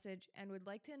today's message and would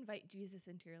like to invite Jesus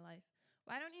into your life,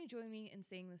 why don't you join me in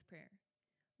saying this prayer?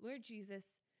 Lord Jesus,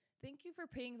 thank you for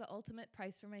paying the ultimate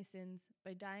price for my sins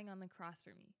by dying on the cross for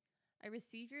me. I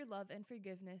receive your love and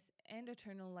forgiveness and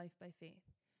eternal life by faith.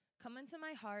 Come into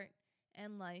my heart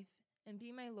and life and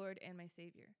be my Lord and my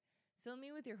Savior. Fill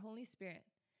me with your Holy Spirit.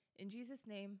 In Jesus'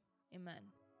 name,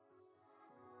 amen.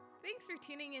 Thanks for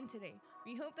tuning in today.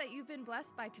 We hope that you've been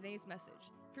blessed by today's message.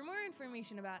 For more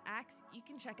information about Acts, you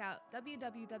can check out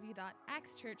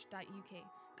www.actschurch.uk.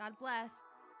 God bless.